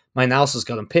it. My analysis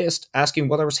got him pissed, asking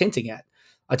what I was hinting at.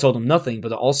 I told him nothing,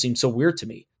 but it all seemed so weird to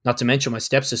me. Not to mention my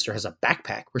stepsister has a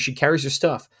backpack where she carries her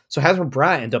stuff, so how did her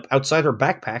bra end up outside her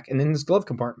backpack and in his glove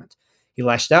compartment? He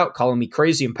lashed out, calling me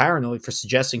crazy and paranoid for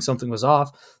suggesting something was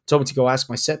off, told me to go ask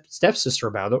my stepsister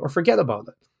about it or forget about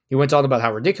it. He went on about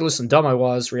how ridiculous and dumb I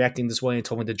was reacting this way and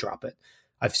told me to drop it.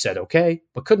 I've said okay,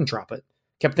 but couldn't drop it.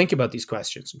 Kept thinking about these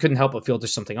questions. Couldn't help but feel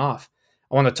there's something off.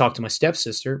 I want to talk to my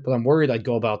stepsister, but I'm worried I'd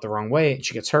go about it the wrong way and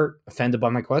she gets hurt, offended by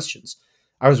my questions.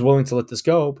 I was willing to let this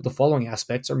go, but the following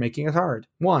aspects are making it hard.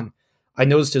 1. I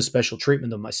noticed his special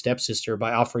treatment of my stepsister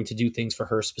by offering to do things for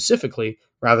her specifically,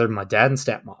 rather than my dad and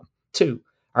stepmom. 2.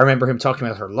 I remember him talking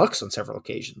about her looks on several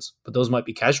occasions, but those might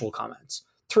be casual comments.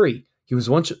 3. He was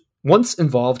once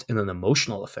involved in an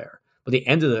emotional affair, but he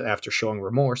ended it after showing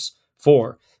remorse.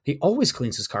 4. He always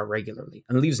cleans his car regularly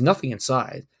and leaves nothing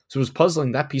inside, so it was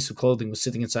puzzling that piece of clothing was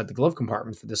sitting inside the glove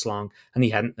compartment for this long and he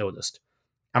hadn't noticed.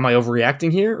 Am I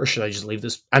overreacting here, or should I just leave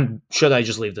this? And should I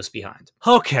just leave this behind?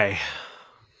 Okay,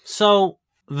 so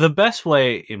the best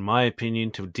way, in my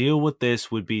opinion, to deal with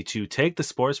this would be to take the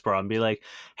sports bra and be like,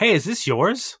 "Hey, is this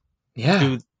yours?"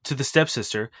 Yeah. To the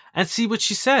stepsister and see what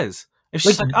she says. If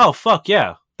she's like, "Oh fuck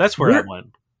yeah, that's where I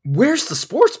went." Where's the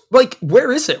sports? Like,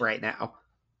 where is it right now?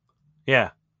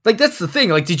 Yeah. Like, that's the thing.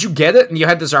 Like, did you get it and you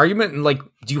had this argument and, like,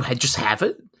 do you just have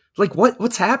it? Like,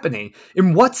 what's happening?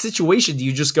 In what situation do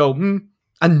you just go,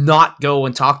 and not go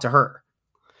and talk to her?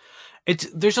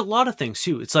 There's a lot of things,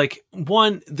 too. It's like,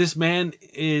 one, this man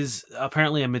is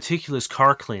apparently a meticulous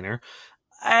car cleaner.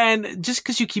 And just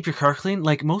because you keep your car clean,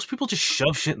 like, most people just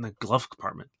shove shit in the glove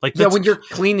compartment. Like, yeah, when you're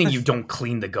cleaning, you don't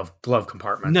clean the glove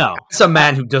compartment. No. It's a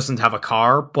man who doesn't have a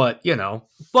car, but, you know.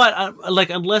 But, like,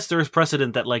 unless there is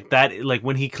precedent that, like,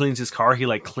 when he cleans his car, he,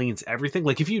 like, cleans everything.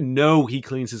 Like, if you know he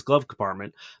cleans his glove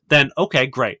compartment, then, okay,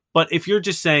 great. But if you're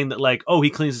just saying that, like, oh,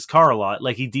 he cleans his car a lot,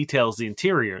 like, he details the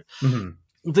interior,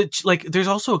 there's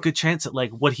also a good chance that, like,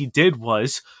 what he did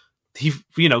was,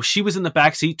 she was in the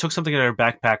back seat, took something out of her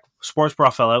backpack, sports bra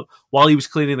fell out while he was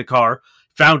cleaning the car,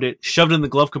 found it, shoved it in the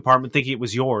glove compartment thinking it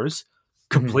was yours,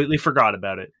 completely forgot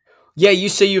about it. Yeah, you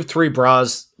say you have 3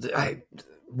 bras.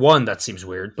 1, that seems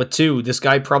weird. But 2, this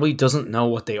guy probably doesn't know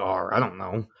what they are. I don't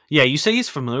know. Yeah, you say he's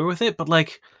familiar with it, but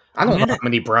like... I don't know how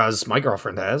many bras my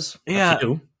girlfriend has. Yeah,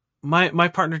 my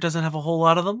partner doesn't have a whole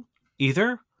lot of them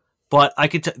either, but I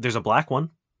could there's a black one.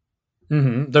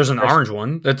 There's an orange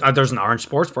one. There's an orange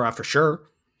sports bra for sure.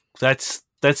 That's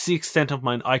the extent of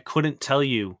mine. I couldn't tell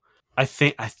you. I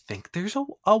think there's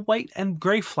a white and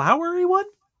gray flowery one.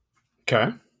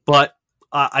 Okay. But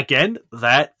again,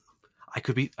 that I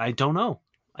could be. I don't know.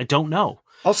 I don't know.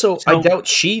 Also, So- I doubt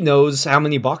she knows how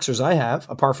many boxers I have,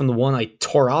 apart from the one I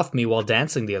tore off me while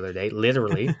dancing the other day,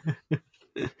 literally.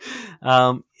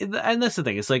 And that's the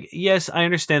thing. It's like, yes, I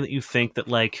understand that you think that,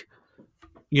 like,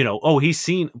 you know, oh, he's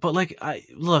seen, but like,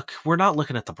 look, we're not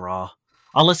looking at the bra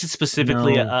unless it's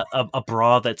specifically No. a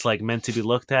bra that's like meant to be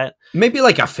looked at. Maybe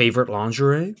like a favorite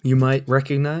lingerie you might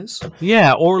recognize.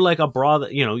 Yeah, or like a bra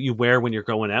that you wear when you're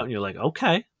going out, and you're like,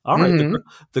 okay, all right, Mhm.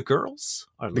 the girls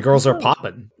are The girls are good.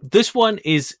 popping. This one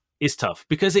is tough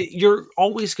because you're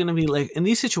always going to be like in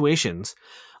these situations,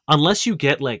 unless you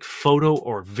get like photo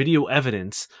or video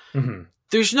evidence. Mhm.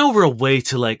 There's no real way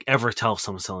to like ever tell if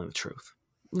someone's telling the truth.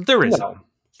 There isn't. No.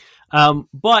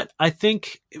 But I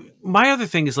think my other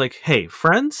thing is like, hey,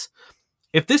 friends,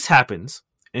 if this happens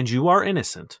and you are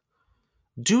innocent,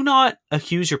 do not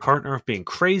accuse your partner of being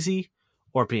crazy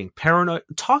or being paranoid.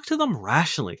 Talk to them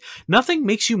rationally. Nothing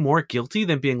makes you more guilty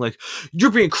than being like, you're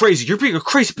being crazy. You're being a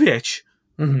crazy bitch.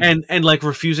 Mhm. And like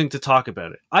refusing to talk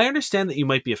about it. I understand that you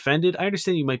might be offended. I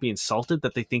understand you might be insulted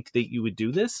that they think that you would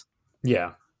do this.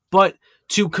 Yeah. But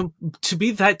to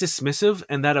be that dismissive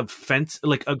and that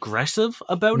like aggressive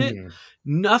about it, Mhm.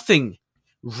 nothing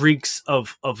reeks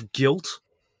of guilt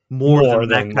more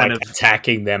than that kind like of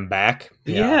attacking them back.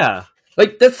 yeah.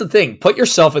 Like, that's the thing. Put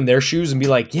yourself in their shoes and be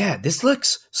like, yeah, this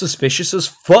looks suspicious as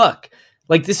fuck.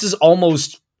 Like, this is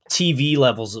almost TV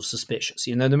levels of suspicious.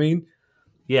 You know what I mean?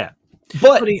 Yeah.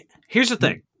 But Here's the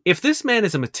thing. If this man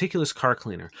is a meticulous car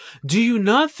cleaner, do you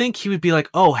not think he would be like,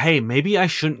 oh, hey, maybe I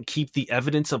shouldn't keep the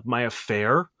evidence of my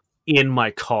affair in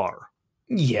my car?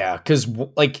 yeah, because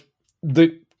like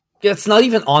it's not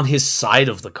even on his side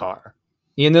of the car.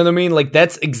 You know what I mean? Like,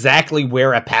 that's exactly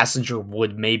where a passenger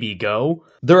would maybe go.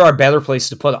 There are better places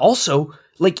to put it. Also,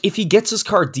 like, if he gets his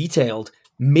car detailed,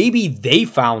 maybe they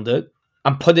found it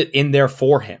and put it in there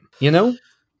for him. You know?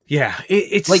 Yeah.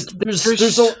 It's Like,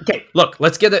 okay, look,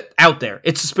 let's get it out there.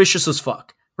 It's suspicious as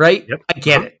fuck, right? Yep. I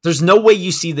get it. There's no way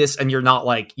you see this and you're not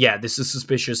like, yeah, this is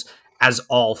suspicious as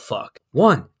all fuck.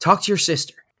 One, talk to your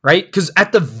sister, right? Because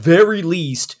at the very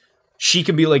least, she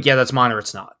can be like, yeah, that's mine or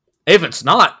it's not. If it's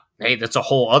not, hey, that's a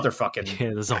whole other fucking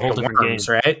yeah, there's a bag whole of different worms,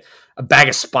 game. right? A bag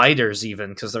of spiders, even,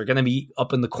 because they're gonna be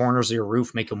up in the corners of your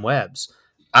roof making webs.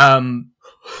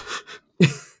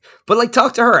 But like,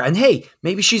 talk to her, and hey,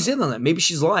 maybe she's in on it, maybe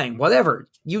she's lying, whatever.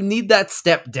 You need that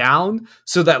step down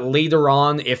so that later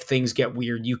on, if things get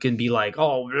weird, you can be like,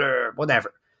 oh, bleh,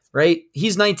 whatever, right?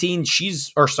 He's 19,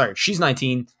 she's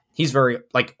 19. He's very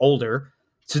like older,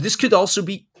 so this could also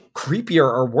be creepier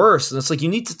or worse. And it's like, you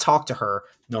need to talk to her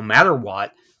no matter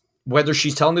what, whether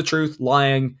she's telling the truth,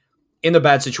 lying, in a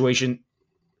bad situation,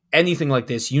 anything like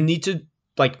this. You need to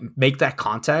like make that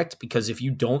contact, because if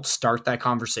you don't start that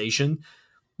conversation,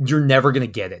 you're never going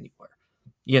to get anywhere.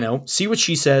 You know, see what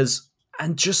she says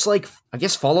and just like, I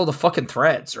guess, follow the fucking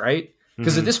threads, right?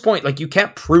 Because at this point, like, you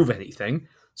can't prove anything.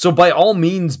 So by all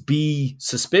means, be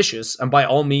suspicious, and by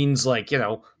all means, like, you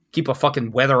know, keep a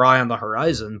fucking weather eye on the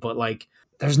horizon. But like,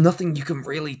 there's nothing you can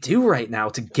really do right now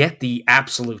to get the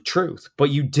absolute truth. But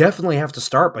you definitely have to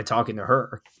start by talking to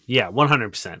her. Yeah,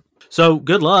 100%. So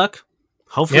good luck.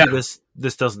 Hopefully Yeah.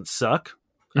 this doesn't suck.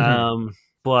 Mhm.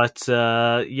 But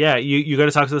yeah, you got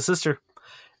to talk to the sister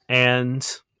and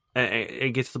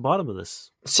get to the bottom of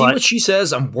this. See But- what she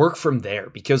says and work from there.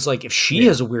 Because, like, if she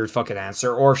has a weird fucking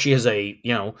answer, or if she has a,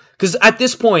 you know, because at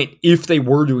this point, if they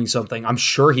were doing something, I'm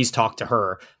sure he's talked to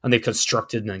her and they've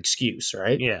constructed an excuse,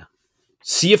 right? Yeah.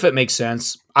 See if it makes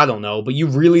sense. I don't know, but you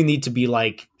really need to be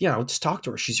like, you know, just talk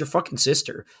to her. She's your fucking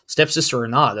sister, stepsister or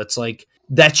not. That's like,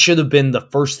 that should have been the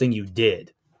first thing you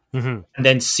did. Mm-hmm. And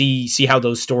then see how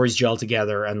those stories gel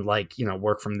together and, like, you know,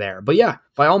 work from there. But yeah,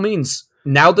 by all means,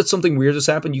 now that something weird has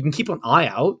happened, you can keep an eye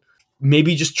out.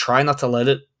 Maybe just try not to let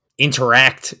it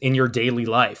interact in your daily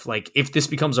life. Like, if this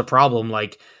becomes a problem,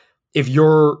 like, if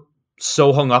you're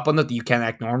so hung up on it that you can't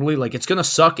act normally, like, it's gonna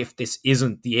suck if this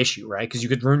isn't the issue, right? Because you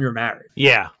could ruin your marriage.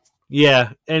 Yeah.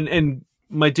 And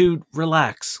my dude,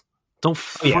 relax. Don't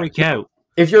freak out.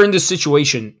 If you're in this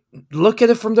situation, look at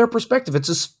it from their perspective. It's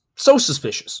just so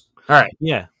suspicious. All right.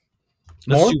 Yeah.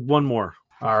 Let's More? do one more.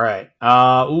 All right.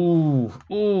 Ooh.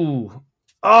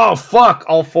 Oh, fuck.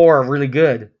 All four are really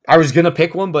good. I was going to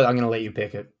pick one, but I'm going to let you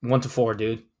pick it. 1 to 4,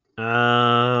 dude.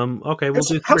 Okay, we'll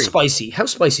do How 3. spicy? How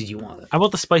spicy do you want it? How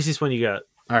about the spiciest one you got?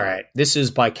 All right. This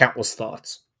is by Countless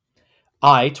Thoughts.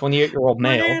 I, 28-year-old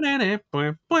male,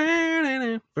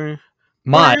 my...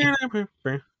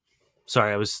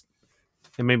 Sorry,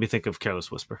 it made me think of Careless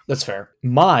Whisper. That's fair.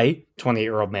 My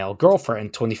 28-year-old male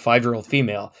girlfriend, 25-year-old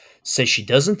female, says she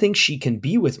doesn't think she can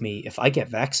be with me if I get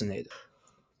vaccinated.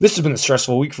 This has been a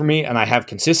stressful week for me, and I have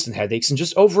consistent headaches and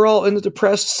just overall in a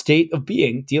depressed state of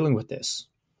being dealing with this.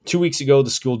 2 weeks ago,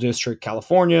 the school district,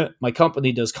 California, my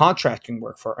company does contracting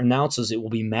work for, announces it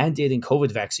will be mandating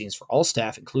COVID vaccines for all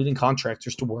staff, including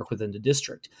contractors, to work within the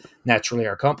district. Naturally,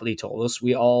 our company told us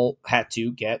we all had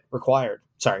to get required.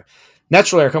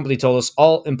 Naturally, our company told us,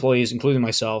 all employees, including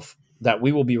myself, that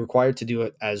we will be required to do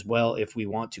it as well if we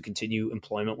want to continue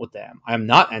employment with them. I am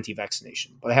not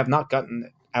anti-vaccination, but I have not gotten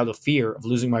it out of fear of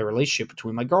losing my relationship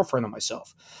between my girlfriend and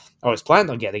myself. I always planned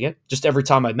on getting it. Just every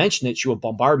time I mention it, she will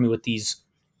bombard me with these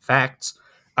facts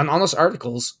and honest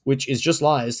articles, which is just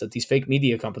lies that these fake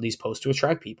media companies post to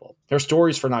attract people. Their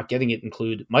stories for not getting it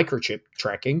include microchip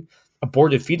tracking,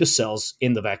 aborted fetus cells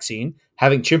in the vaccine,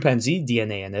 having chimpanzee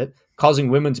DNA in it, causing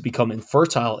women to become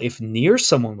infertile if near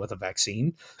someone with a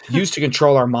vaccine, used to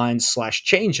control our minds /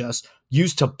 change us,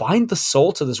 used to bind the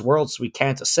soul to this world so we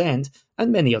can't ascend,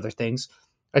 and many other things.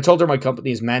 I told her my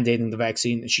company is mandating the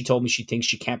vaccine, and she told me she thinks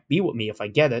she can't be with me if I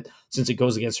get it, since it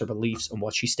goes against her beliefs and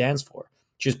what she stands for.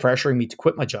 She is pressuring me to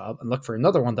quit my job and look for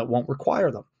another one that won't require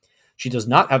them. She does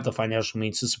not have the financial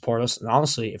means to support us, and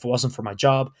honestly, if it wasn't for my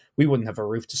job, we wouldn't have a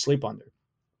roof to sleep under.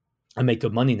 I make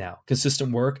good money now,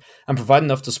 consistent work, and provide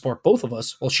enough to support both of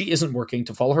us, while she isn't working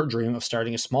to follow her dream of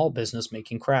starting a small business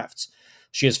making crafts.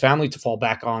 She has family to fall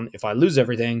back on if I lose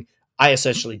everything. I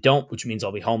essentially don't, which means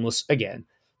I'll be homeless again.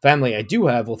 Family I do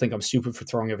have will think I'm stupid for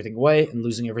throwing everything away and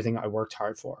losing everything I worked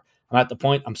hard for. I'm at the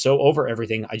point I'm so over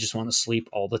everything, I just want to sleep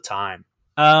all the time.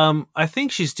 I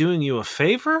think she's doing you a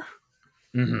favor.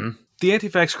 Mm-hmm. The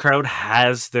anti-vax crowd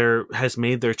has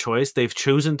made their choice. They've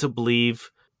chosen to believe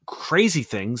crazy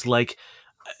things like,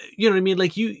 you know what I mean?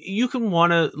 Like you can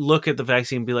want to look at the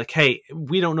vaccine and be like, hey,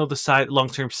 we don't know the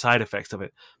long-term side effects of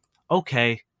it.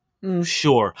 Okay,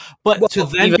 sure. But to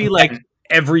then be like,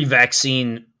 every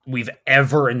vaccine we've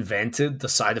ever invented, the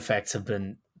side effects have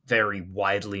been very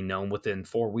widely known within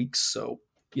 4 weeks. So,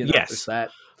 yes, there's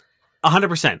that.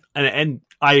 100%. And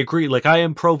I agree. Like, I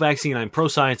am pro-vaccine. I'm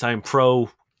pro-science. I am pro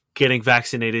getting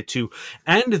vaccinated to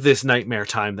end this nightmare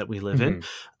time that we live in.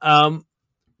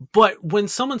 But when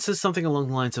someone says something along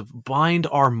the lines of bind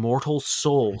our mortal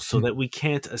soul so that we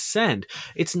can't ascend,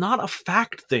 it's not a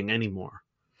fact thing anymore.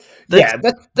 That's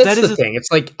the thing.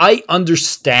 It's like, I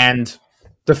understand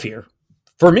the fear.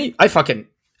 For me,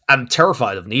 I'm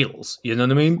terrified of needles. You know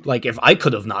what I mean? Like, if I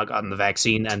could have not gotten the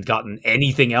vaccine and gotten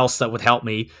anything else that would help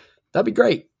me, that'd be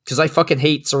great. Because I fucking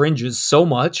hate syringes so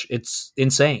much, it's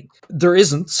insane. There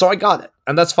isn't, so I got it.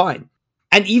 And that's fine.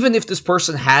 And even if this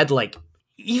person had, like,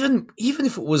 even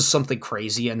if it was something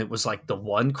crazy and it was, like, the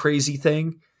one crazy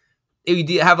thing, it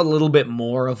would have a little bit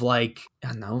more of, like, I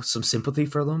don't know, some sympathy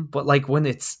for them. But, like, when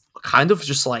it's kind of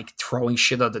just like throwing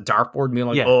shit at the dartboard and being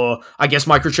like, oh, I guess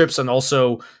microchips and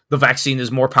also the vaccine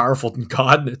is more powerful than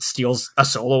God and it steals a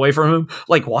soul away from him.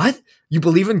 Like, what? You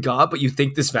believe in God, but you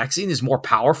think this vaccine is more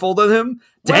powerful than him?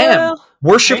 Damn.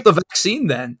 Worship the vaccine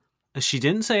then. She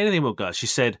didn't say anything about God. She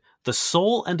said the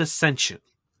soul and ascension.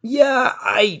 Yeah,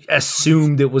 I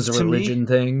assumed it was a religion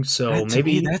thing. So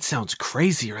maybe that sounds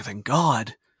crazier than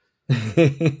God.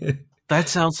 That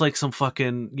sounds like some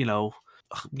fucking,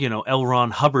 L.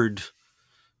 Ron Hubbard.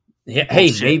 Yeah,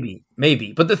 hey,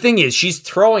 maybe. But the thing is, she's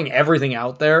throwing everything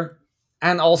out there.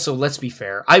 And also, let's be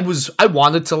fair. I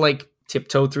wanted to, like,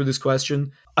 tiptoe through this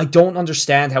question. I don't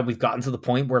understand how we've gotten to the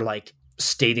point where, like,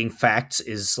 stating facts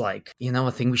is, like,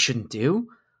 a thing we shouldn't do.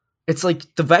 It's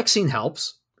like, the vaccine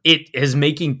helps. It is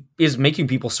making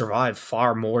people survive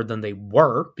far more than they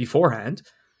were beforehand.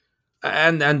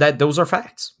 And that those are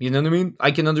facts. You know what I mean?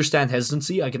 I can understand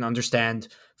hesitancy. I can understand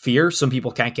fear. Some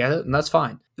people can't get it, and that's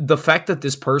fine. The fact that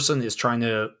this person is trying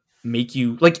to make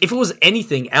you, like, if it was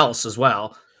anything else as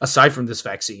well, aside from this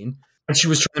vaccine, and she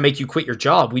was trying to make you quit your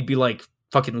job, we'd be like,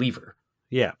 fucking leave her.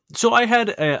 Yeah. So I had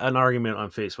an argument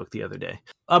on Facebook the other day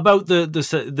about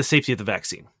the safety of the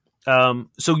vaccine.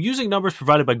 So using numbers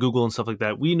provided by Google and stuff like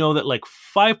that, we know that like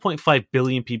 5.5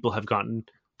 billion people have gotten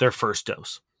their first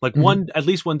dose. Like at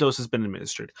least one dose has been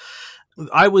administered.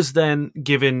 I was then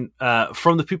given,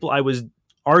 from the people I was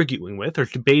arguing with or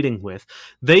debating with,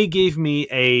 they gave me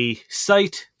a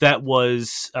site that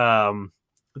was, I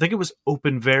think it was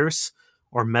OpenVerse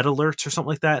or MedAlerts or something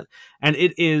like that. And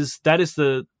that is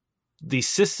the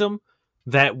system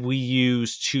that we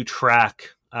use to track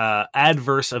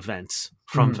adverse events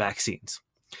from vaccines.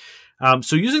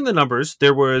 So using the numbers,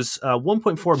 there was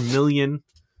 1.4 million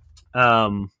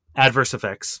adverse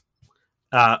effects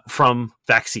from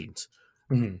vaccines.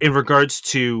 In regards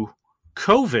to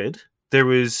COVID, there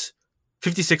was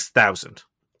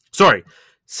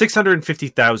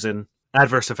 650,000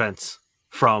 adverse events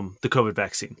from the COVID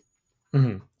vaccine.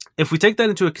 if we take that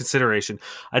into a consideration,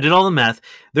 I did all the math.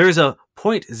 There is a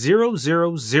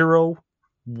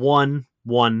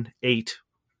 0.000118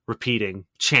 repeating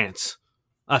chance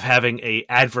of having a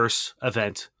adverse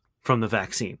event from the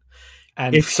vaccine.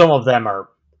 And if some of them are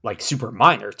like super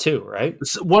minor too, right?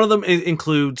 One of them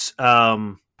includes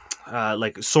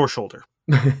like sore shoulder.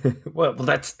 well,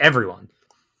 that's everyone.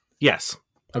 Yes.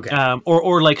 Okay.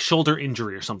 Or like shoulder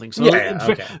injury or something. So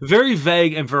okay. Very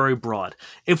vague and very broad.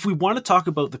 If we want to talk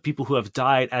about the people who have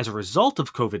died as a result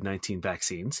of COVID-19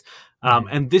 vaccines,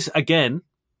 and this again,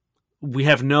 I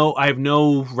have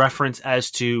no reference as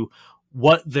to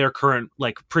what their current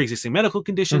like pre-existing medical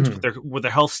conditions, what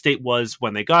their health state was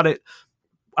when they got it.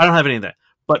 I don't have any of that.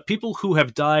 But people who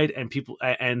have died and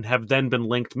have then been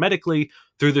linked medically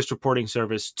through this reporting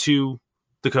service to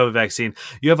the COVID vaccine,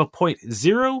 you have a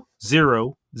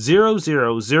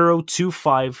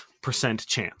 0.000025%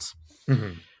 chance.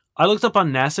 I looked up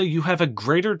on NASA. You have a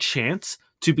greater chance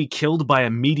to be killed by a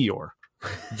meteor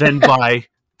than by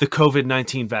the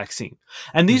COVID-19 vaccine.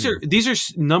 And these are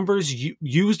numbers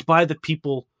used by the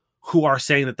people who are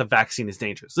saying that the vaccine is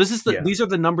dangerous. These are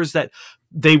the numbers that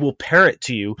they will parrot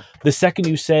to you the second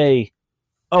you say,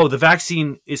 "Oh, the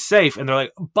vaccine is safe," and they're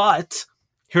like, "But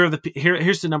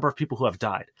here's the number of people who have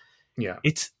died." Yeah,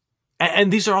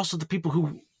 and these are also the people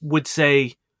who would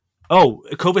say, "Oh,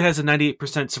 COVID has a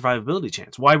 98% survivability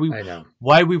chance. Why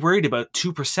are we worried about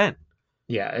 2%?"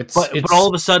 Yeah, but all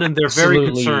of a sudden they're very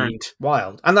concerned.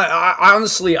 Wild. And I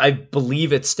honestly, I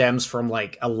believe it stems from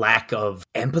like a lack of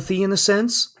empathy in a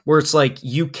sense, where it's like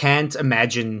you can't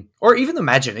imagine, or even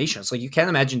imagination. It's like you can't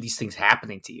imagine these things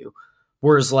happening to you.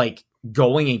 Whereas like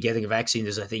going and getting a vaccine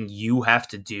is a thing you have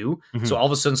to do. So all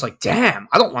of a sudden it's like, damn,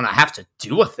 I don't want to have to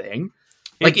do a thing.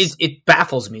 Like it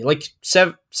baffles me. Like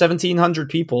 1,700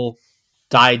 people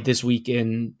died this week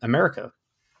in America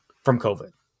from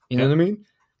COVID. You know what I mean?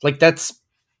 Like that's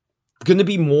going to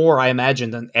be more, I imagine,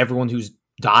 than everyone who's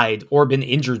died or been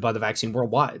injured by the vaccine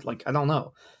worldwide. Like, I don't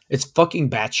know. It's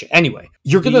fucking batshit. Anyway,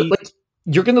 you're going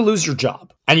to lose your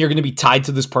job and you're going to be tied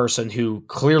to this person who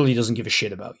clearly doesn't give a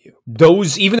shit about you.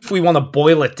 Those, even if we want to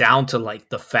boil it down to like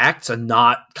the facts and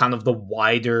not kind of the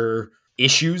wider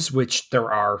issues, which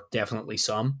there are definitely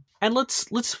some. And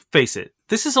let's face it,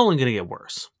 this is only going to get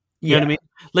worse. You know what I mean?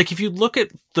 Like if you look at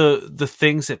the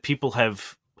things that people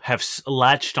have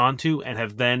latched onto and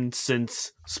have then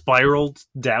since spiraled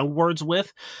downwards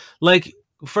with, like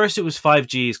first it was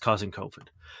 5G is causing COVID.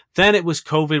 Then it was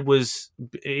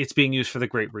it's being used for the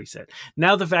Great Reset.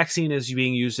 Now the vaccine is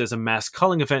being used as a mass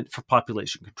culling event for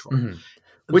population control.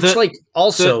 Which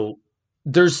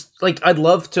there's like, I'd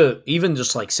love to even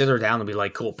just like sit her down and be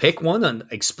like, cool, pick one and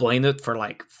explain it for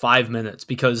like 5 minutes,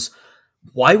 because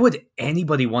why would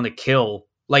anybody want to kill?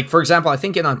 Like, for example, I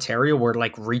think in Ontario, we're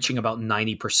like reaching about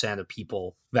 90% of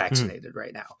people vaccinated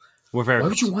right now. We're very. Why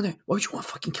would you want to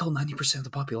fucking kill 90% of the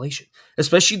population,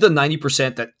 especially the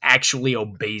 90% that actually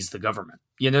obeys the government?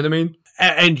 You know what I mean?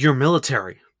 And your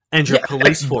military and your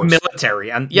police force,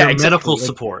 military, and your medical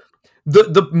support.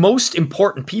 The most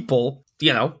important people,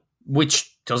 you know,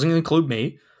 which doesn't include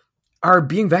me, are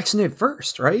being vaccinated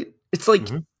first, right? It's like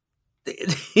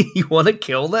you want to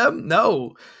kill them?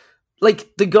 No, like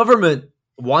the government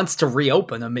wants to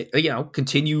reopen and, you know,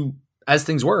 continue as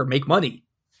things were, make money.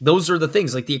 Those are the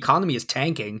things. Like the economy is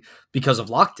tanking because of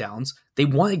lockdowns. They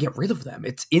want to get rid of them.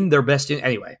 It's in their best.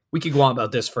 Anyway, we could go on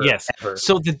about this forever. Yes.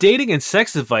 So the dating and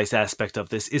sex advice aspect of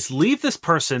this is leave this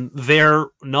person. They're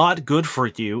not good for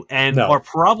you and are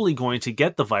probably going to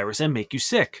get the virus and make you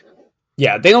sick.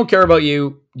 Yeah, they don't care about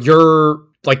you. Your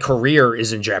like career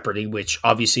is in jeopardy, which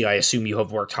obviously I assume you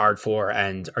have worked hard for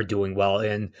and are doing well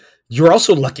in. You're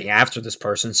also looking after this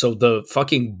person. So the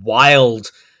fucking wild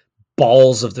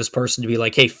balls of this person to be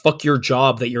like, hey, fuck your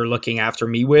job that you're looking after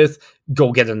me with,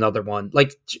 go get another one.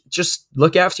 Like, just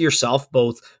look after yourself,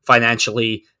 both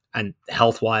financially and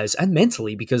health-wise and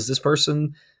mentally, because this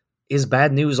person is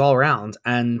bad news all around.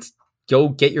 And go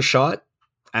get your shot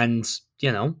and,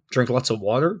 you know, drink lots of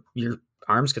water. Your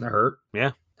arm's going to hurt.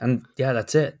 Yeah. And yeah,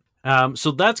 that's it. So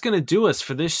that's going to do us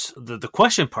for this, the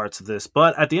question parts of this.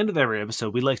 But at the end of every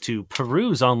episode, we like to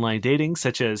peruse online dating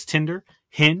such as Tinder,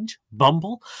 Hinge,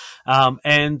 Bumble,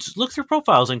 and look through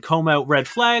profiles and comb out red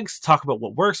flags, talk about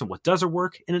what works and what doesn't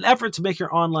work in an effort to make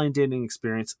your online dating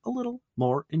experience a little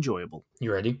more enjoyable.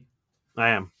 You ready? I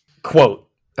am. Quote,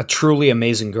 a truly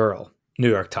amazing girl,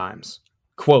 New York Times.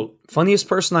 Quote, funniest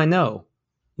person I know,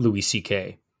 Louis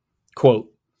C.K. Quote,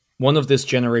 one of this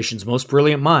generation's most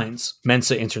brilliant minds,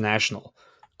 Mensa International.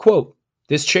 Quote,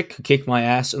 this chick could kick my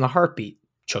ass in a heartbeat,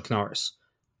 Chuck Norris.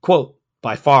 Quote,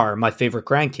 by far my favorite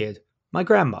grandkid, my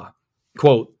grandma.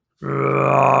 Quote,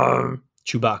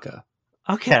 Chewbacca.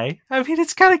 Okay. I mean,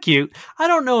 it's kind of cute. I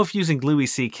don't know if using Louis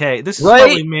C.K. This is Right.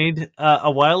 probably made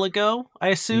a while ago, I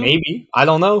assume. Maybe. I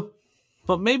don't know.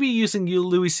 But maybe using you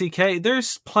Louis C.K.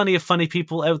 There's plenty of funny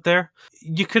people out there.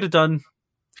 You could have done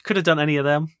any of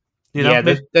them. You know? Yeah,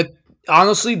 that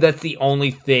honestly, that's the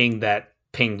only thing that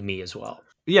pinged me as well.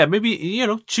 Yeah, maybe,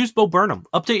 choose Bo Burnham.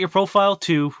 Update your profile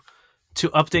to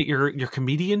update your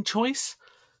comedian choice.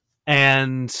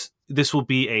 And this will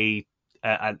be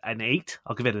an 8.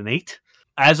 I'll give it an 8.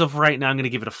 As of right now, I'm going to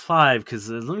give it a 5 because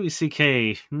Louis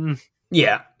C.K.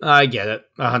 Yeah, I get it.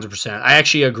 100%. I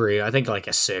actually agree. I think like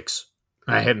a 6.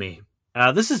 That hit me.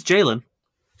 This is Jalen.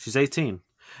 She's 18.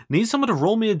 Need someone to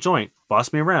roll me a joint,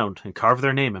 boss me around, and carve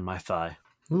their name in my thigh.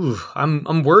 Ooh,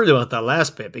 I'm worried about that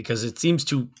last bit because it seems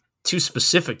too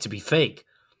specific to be fake.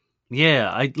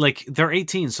 Yeah, they're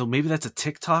 18, so maybe that's a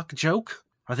TikTok joke?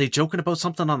 Are they joking about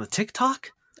something on the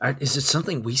TikTok? Is it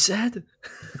something we said?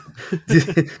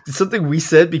 did something we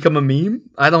said become a meme?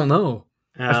 I don't know.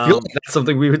 I feel like that's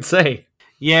something we would say.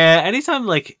 Yeah, anytime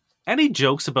any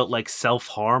jokes about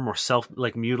self-harm or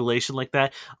mutilation like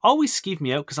that always skeeve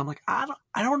me out because I'm like, I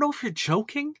don't know if you're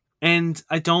joking, and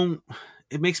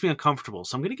it makes me uncomfortable,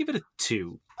 so I'm gonna give it a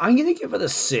 2. I'm gonna give it a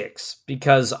 6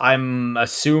 because I'm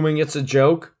assuming it's a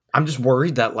joke. I'm just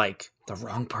worried that the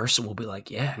wrong person will be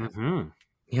like, yeah,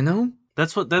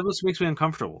 That's what makes me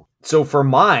uncomfortable. So for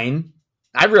mine,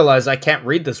 I realize I can't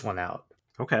read this one out.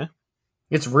 Okay,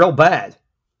 it's real bad.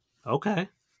 Okay,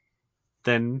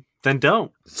 then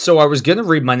don't. So I was gonna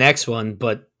read my next one,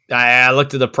 but I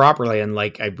looked at it properly and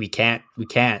we can't.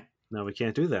 No, we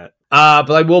can't do that.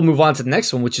 But I will move on to the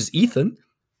next one, which is Ethan.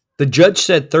 The judge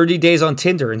said 30 days on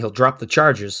Tinder and he'll drop the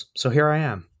charges. So here I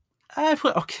am.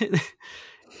 Okay,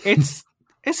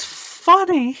 it's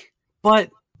funny, but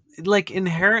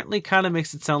inherently kind of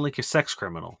makes it sound like you're a sex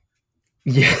criminal.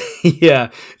 Yeah,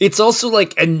 yeah. It's also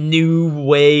a new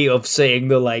way of saying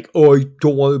they're oh, I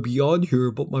don't want to be on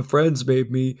here, but my friends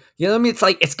made me. You know what I mean? It's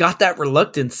it's got that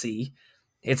reluctancy.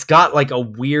 It's got a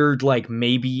weird,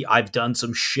 maybe I've done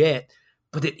some shit,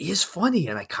 but it is funny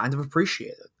and I kind of appreciate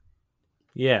it.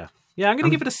 Yeah. Yeah, I'm going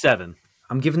to give it a 7.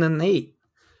 I'm giving it an 8.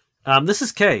 This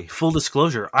is Kay. Full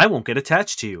disclosure, I won't get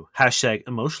attached to you. #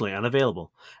 emotionally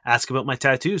unavailable. Ask about my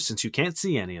tattoos since you can't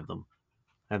see any of them.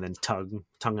 And then tongue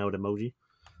out emoji.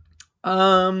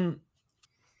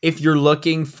 If you're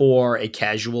looking for a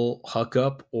casual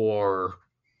hookup or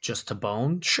just to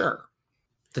bone, sure.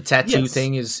 The tattoo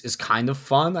thing is kind of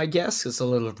fun, I guess. It's a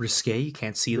little risque. You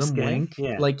can't see them wink.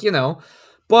 Yeah.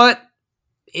 But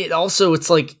it also, it's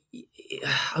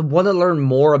I want to learn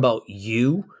more about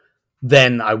you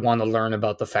than I want to learn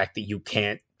about the fact that you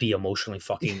can't be emotionally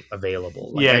fucking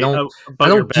available. I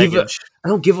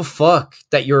don't give a fuck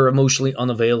that you're emotionally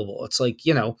unavailable. It's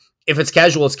if it's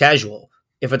casual, it's casual.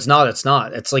 If it's not, it's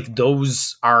not. It's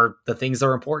those are the things that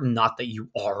are important, not that you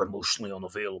are emotionally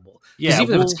unavailable. Because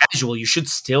even if it's casual, you should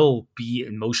still be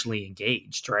emotionally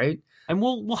engaged, right? And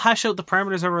we'll hash out the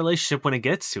parameters of a relationship when it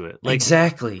gets to it.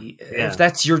 Exactly. Yeah. If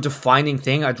that's your defining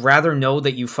thing, I'd rather know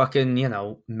that you fucking,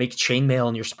 make chainmail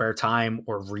in your spare time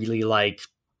or really like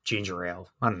ginger ale.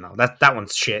 I don't know. That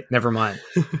one's shit. Never mind.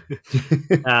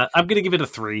 I'm going to give it a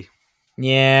 3.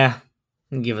 Yeah.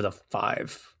 I'm going to give it a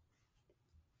 5.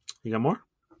 You got more?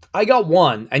 I got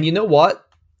one. And you know what?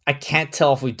 I can't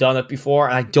tell if we've done it before.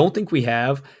 And I don't think we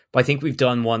have, but I think we've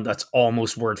done one that's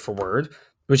almost word for word,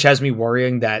 which has me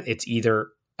worrying that it's either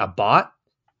a bot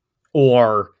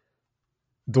or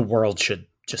the world should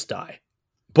just die.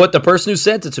 But the person who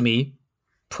sent it to me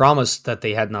promised that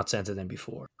they had not sent it in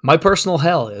before. My personal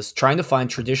hell is trying to find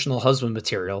traditional husband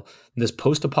material in this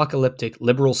post-apocalyptic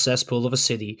liberal cesspool of a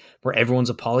city where everyone's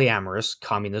a polyamorous,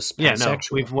 communist,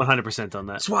 pansexual. We've 100% done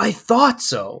that. That's why I thought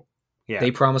so. Yeah. They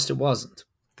promised it wasn't.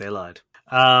 They lied.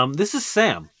 This is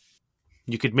Sam.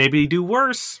 You could maybe do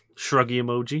worse. Shruggy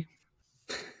emoji.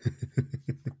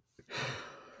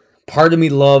 Part of me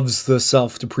loves the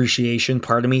self-depreciation.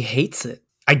 Part of me hates it.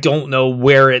 I don't know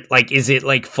where it, is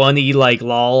it funny,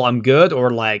 lol, I'm good,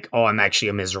 or oh, I'm actually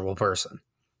a miserable person?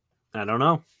 I don't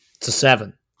know. It's a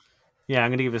 7. Yeah, I'm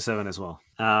going to give it a 7 as well.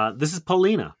 This is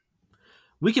Paulina.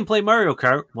 We can play Mario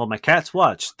Kart while my cats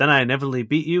watch. Then I inevitably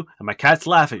beat you, and my cats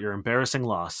laugh at your embarrassing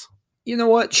loss. You know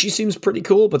what? She seems pretty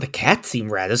cool, but the cats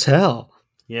seem rad as hell.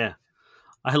 Yeah.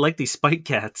 I like these spite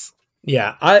cats.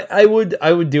 Yeah, I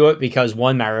would do it because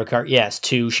 1, Mario Kart, yes.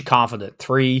 2, she confident.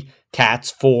 3,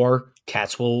 cats. 4,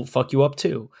 cats will fuck you up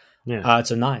too. Yeah.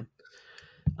 It's a 9.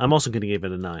 I'm also going to give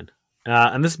it a 9.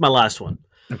 And this is my last one.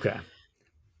 Okay.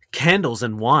 Candles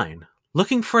and wine.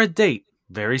 Looking for a date.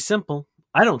 Very simple.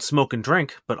 I don't smoke and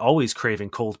drink, but always craving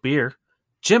cold beer.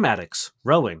 Gym addicts,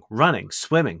 rowing, running,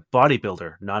 swimming,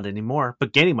 bodybuilder, not anymore,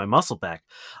 but gaining my muscle back.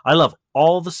 I love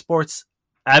all the sports.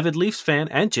 Avid Leafs fan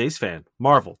and Jays fan.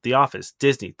 Marvel, The Office,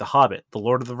 Disney, The Hobbit, The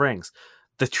Lord of the Rings.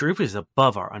 The truth is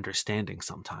above our understanding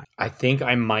sometimes. I think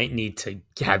I might need to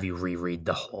have you reread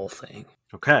the whole thing.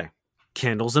 Okay.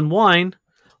 Candles and wine.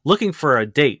 Looking for a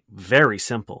date. Very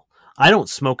simple. I don't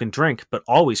smoke and drink, but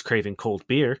always craving cold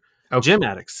beer. Okay. Gym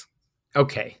addicts.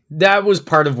 Okay. That was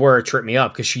part of where it tripped me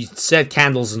up, because she said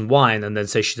candles and wine and then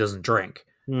says she doesn't drink.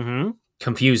 Mm-hmm.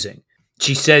 Confusing.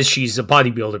 She says she's a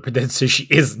bodybuilder, but then says she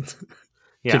isn't.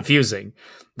 Yeah. Confusing.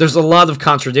 There's a lot of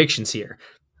contradictions here.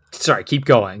 Sorry, keep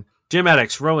going. Gym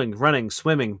addicts, rowing, running,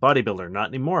 swimming, bodybuilder, not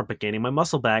anymore, but gaining my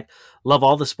muscle back. Love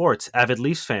all the sports. Avid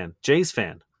Leafs fan, Jays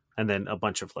fan. And then a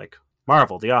bunch of like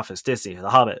Marvel, The Office, Disney,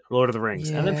 The Hobbit, Lord of the Rings.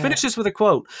 And then finishes with a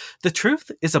quote. The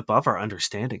truth is above our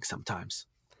understanding sometimes.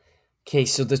 Okay,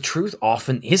 so the truth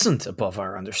often isn't above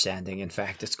our understanding. In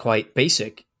fact, it's quite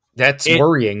basic. That's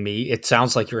worrying me. It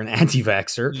sounds like you're an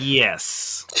anti-vaxxer.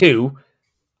 Yes. 2,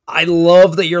 I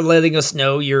love that you're letting us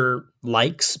know your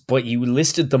likes, but you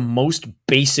listed the most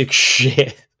basic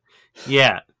shit.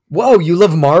 Yeah. Whoa, you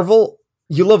love Marvel?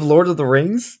 You love Lord of the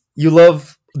Rings? You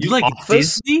love The You like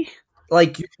Office? Disney?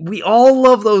 Like, we all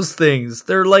love those things.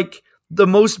 They're like the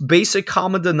most basic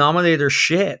common denominator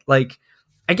shit. Like,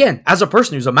 again, as a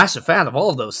person who's a massive fan of all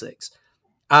of those things,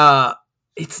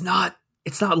 it's not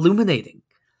illuminating.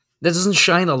 That doesn't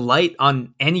shine a light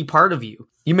on any part of you.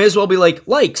 You may as well be like,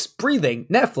 likes, breathing,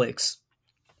 Netflix,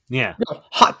 Yeah.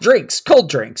 hot drinks, cold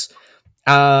drinks.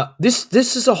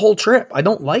 This is a whole trip. I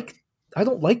don't like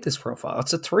this profile.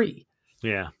 It's a 3.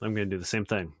 Yeah. I'm going to do the same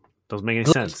thing. Doesn't make any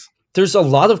sense. There's a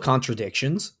lot of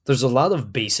contradictions. There's a lot of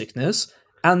basicness.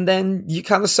 And then you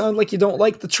kind of sound like you don't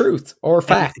like the truth or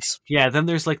facts. Yeah. Then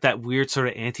there's like that weird sort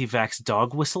of anti-vax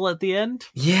dog whistle at the end.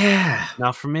 Yeah.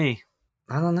 Not for me.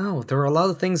 I don't know. There are a lot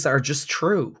of things that are just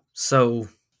true. So,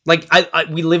 like,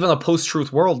 we live in a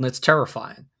post-truth world, and it's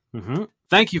terrifying. Mm-hmm.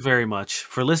 Thank you very much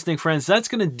for listening, friends. That's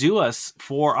going to do us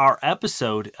for our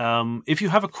episode. If you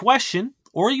have a question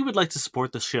or you would like to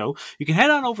support the show, you can head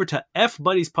on over to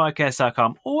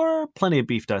fbuddiespodcast.com or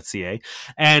plentyofbeef.ca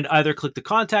and either click the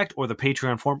contact or the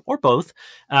Patreon form or both.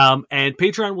 And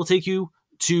Patreon will take you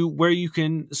to where you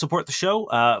can support the show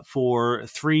for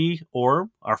 3 or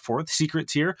our 4th secret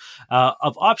tier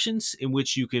of options in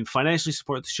which you can financially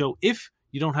support the show. If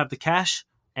you don't have the cash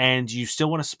and you still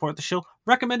want to support the show,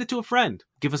 recommend it to a friend.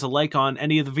 Give us a like on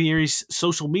any of the various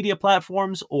social media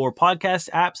platforms or podcast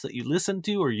apps that you listen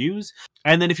to or use.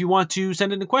 And then if you want to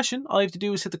send in a question, all you have to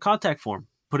do is hit the contact form,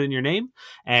 put in your name,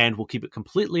 and we'll keep it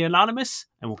completely anonymous,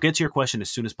 and we'll get to your question as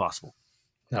soon as possible.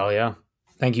 Oh, yeah.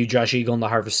 Thank you, Josh Eagle and the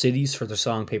Harvest Cities, for their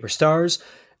song Paper Stars.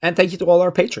 And thank you to all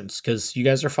our patrons, because you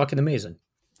guys are fucking amazing.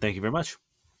 Thank you very much.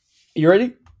 You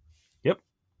ready? Yep.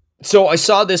 So I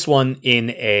saw this one in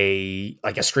a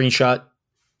screenshot,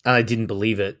 and I didn't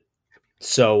believe it.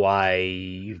 So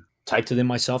I typed it in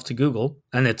myself to Google,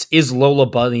 and it's, is Lola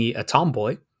Bunny a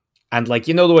tomboy? And like,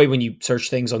 you know the way when you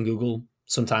search things on Google,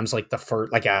 sometimes like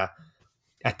a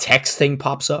text thing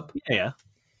pops up? Yeah.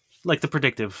 Like the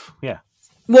predictive, yeah.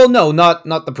 Well, no, not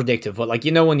the predictive, but like,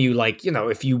 you know, when you like, you know,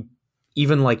 if you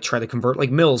even like try to convert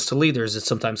like mills to liters, it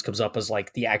sometimes comes up as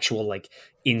like the actual like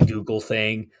in Google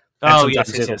thing. And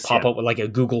sometimes it'll pop up with like a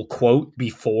Google quote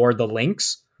before the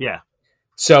links. Yeah.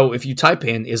 So if you type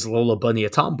in, is Lola Bunny a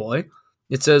tomboy?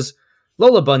 It says,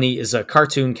 Lola Bunny is a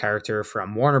cartoon character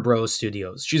from Warner Bros.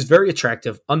 Studios. She's very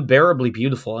attractive, unbearably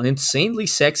beautiful, and insanely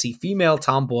sexy female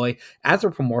tomboy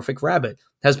anthropomorphic rabbit.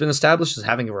 Has been established as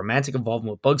having a romantic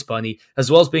involvement with Bugs Bunny, as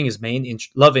well as being his main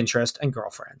love interest and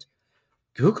girlfriend.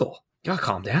 Google, you gotta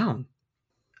calm down.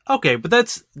 Okay, but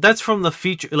that's from the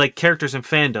feature, like characters in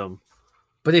fandom.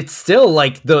 But it's still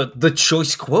like the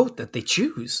choice quote that they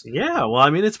choose. Yeah, well,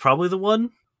 I mean, it's probably the one.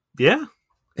 Yeah,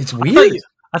 it's weird.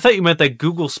 I thought you meant that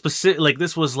Google specific, like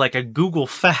this was like a Google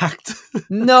fact.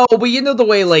 No, but you know the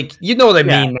way, like, you know what I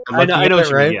mean. I know what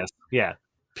you mean, yes. Yeah.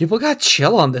 People got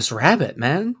chill on this rabbit,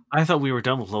 man. I thought we were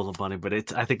done with Lola Bunny, but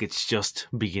I think it's just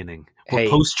beginning. Hey, we're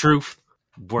post-truth.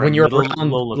 When you're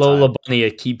around Lola Bunny,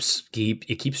 it keeps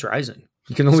rising.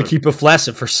 You can only keep it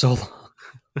flaccid for so long.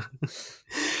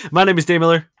 My name is Dave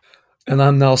Miller. And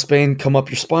I'm Nell Spain. Come up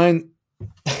your spine.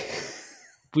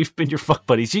 We've been your fuck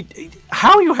buddies.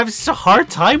 How are you having such a hard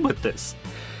time with this?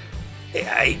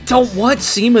 I don't want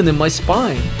semen in my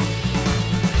spine.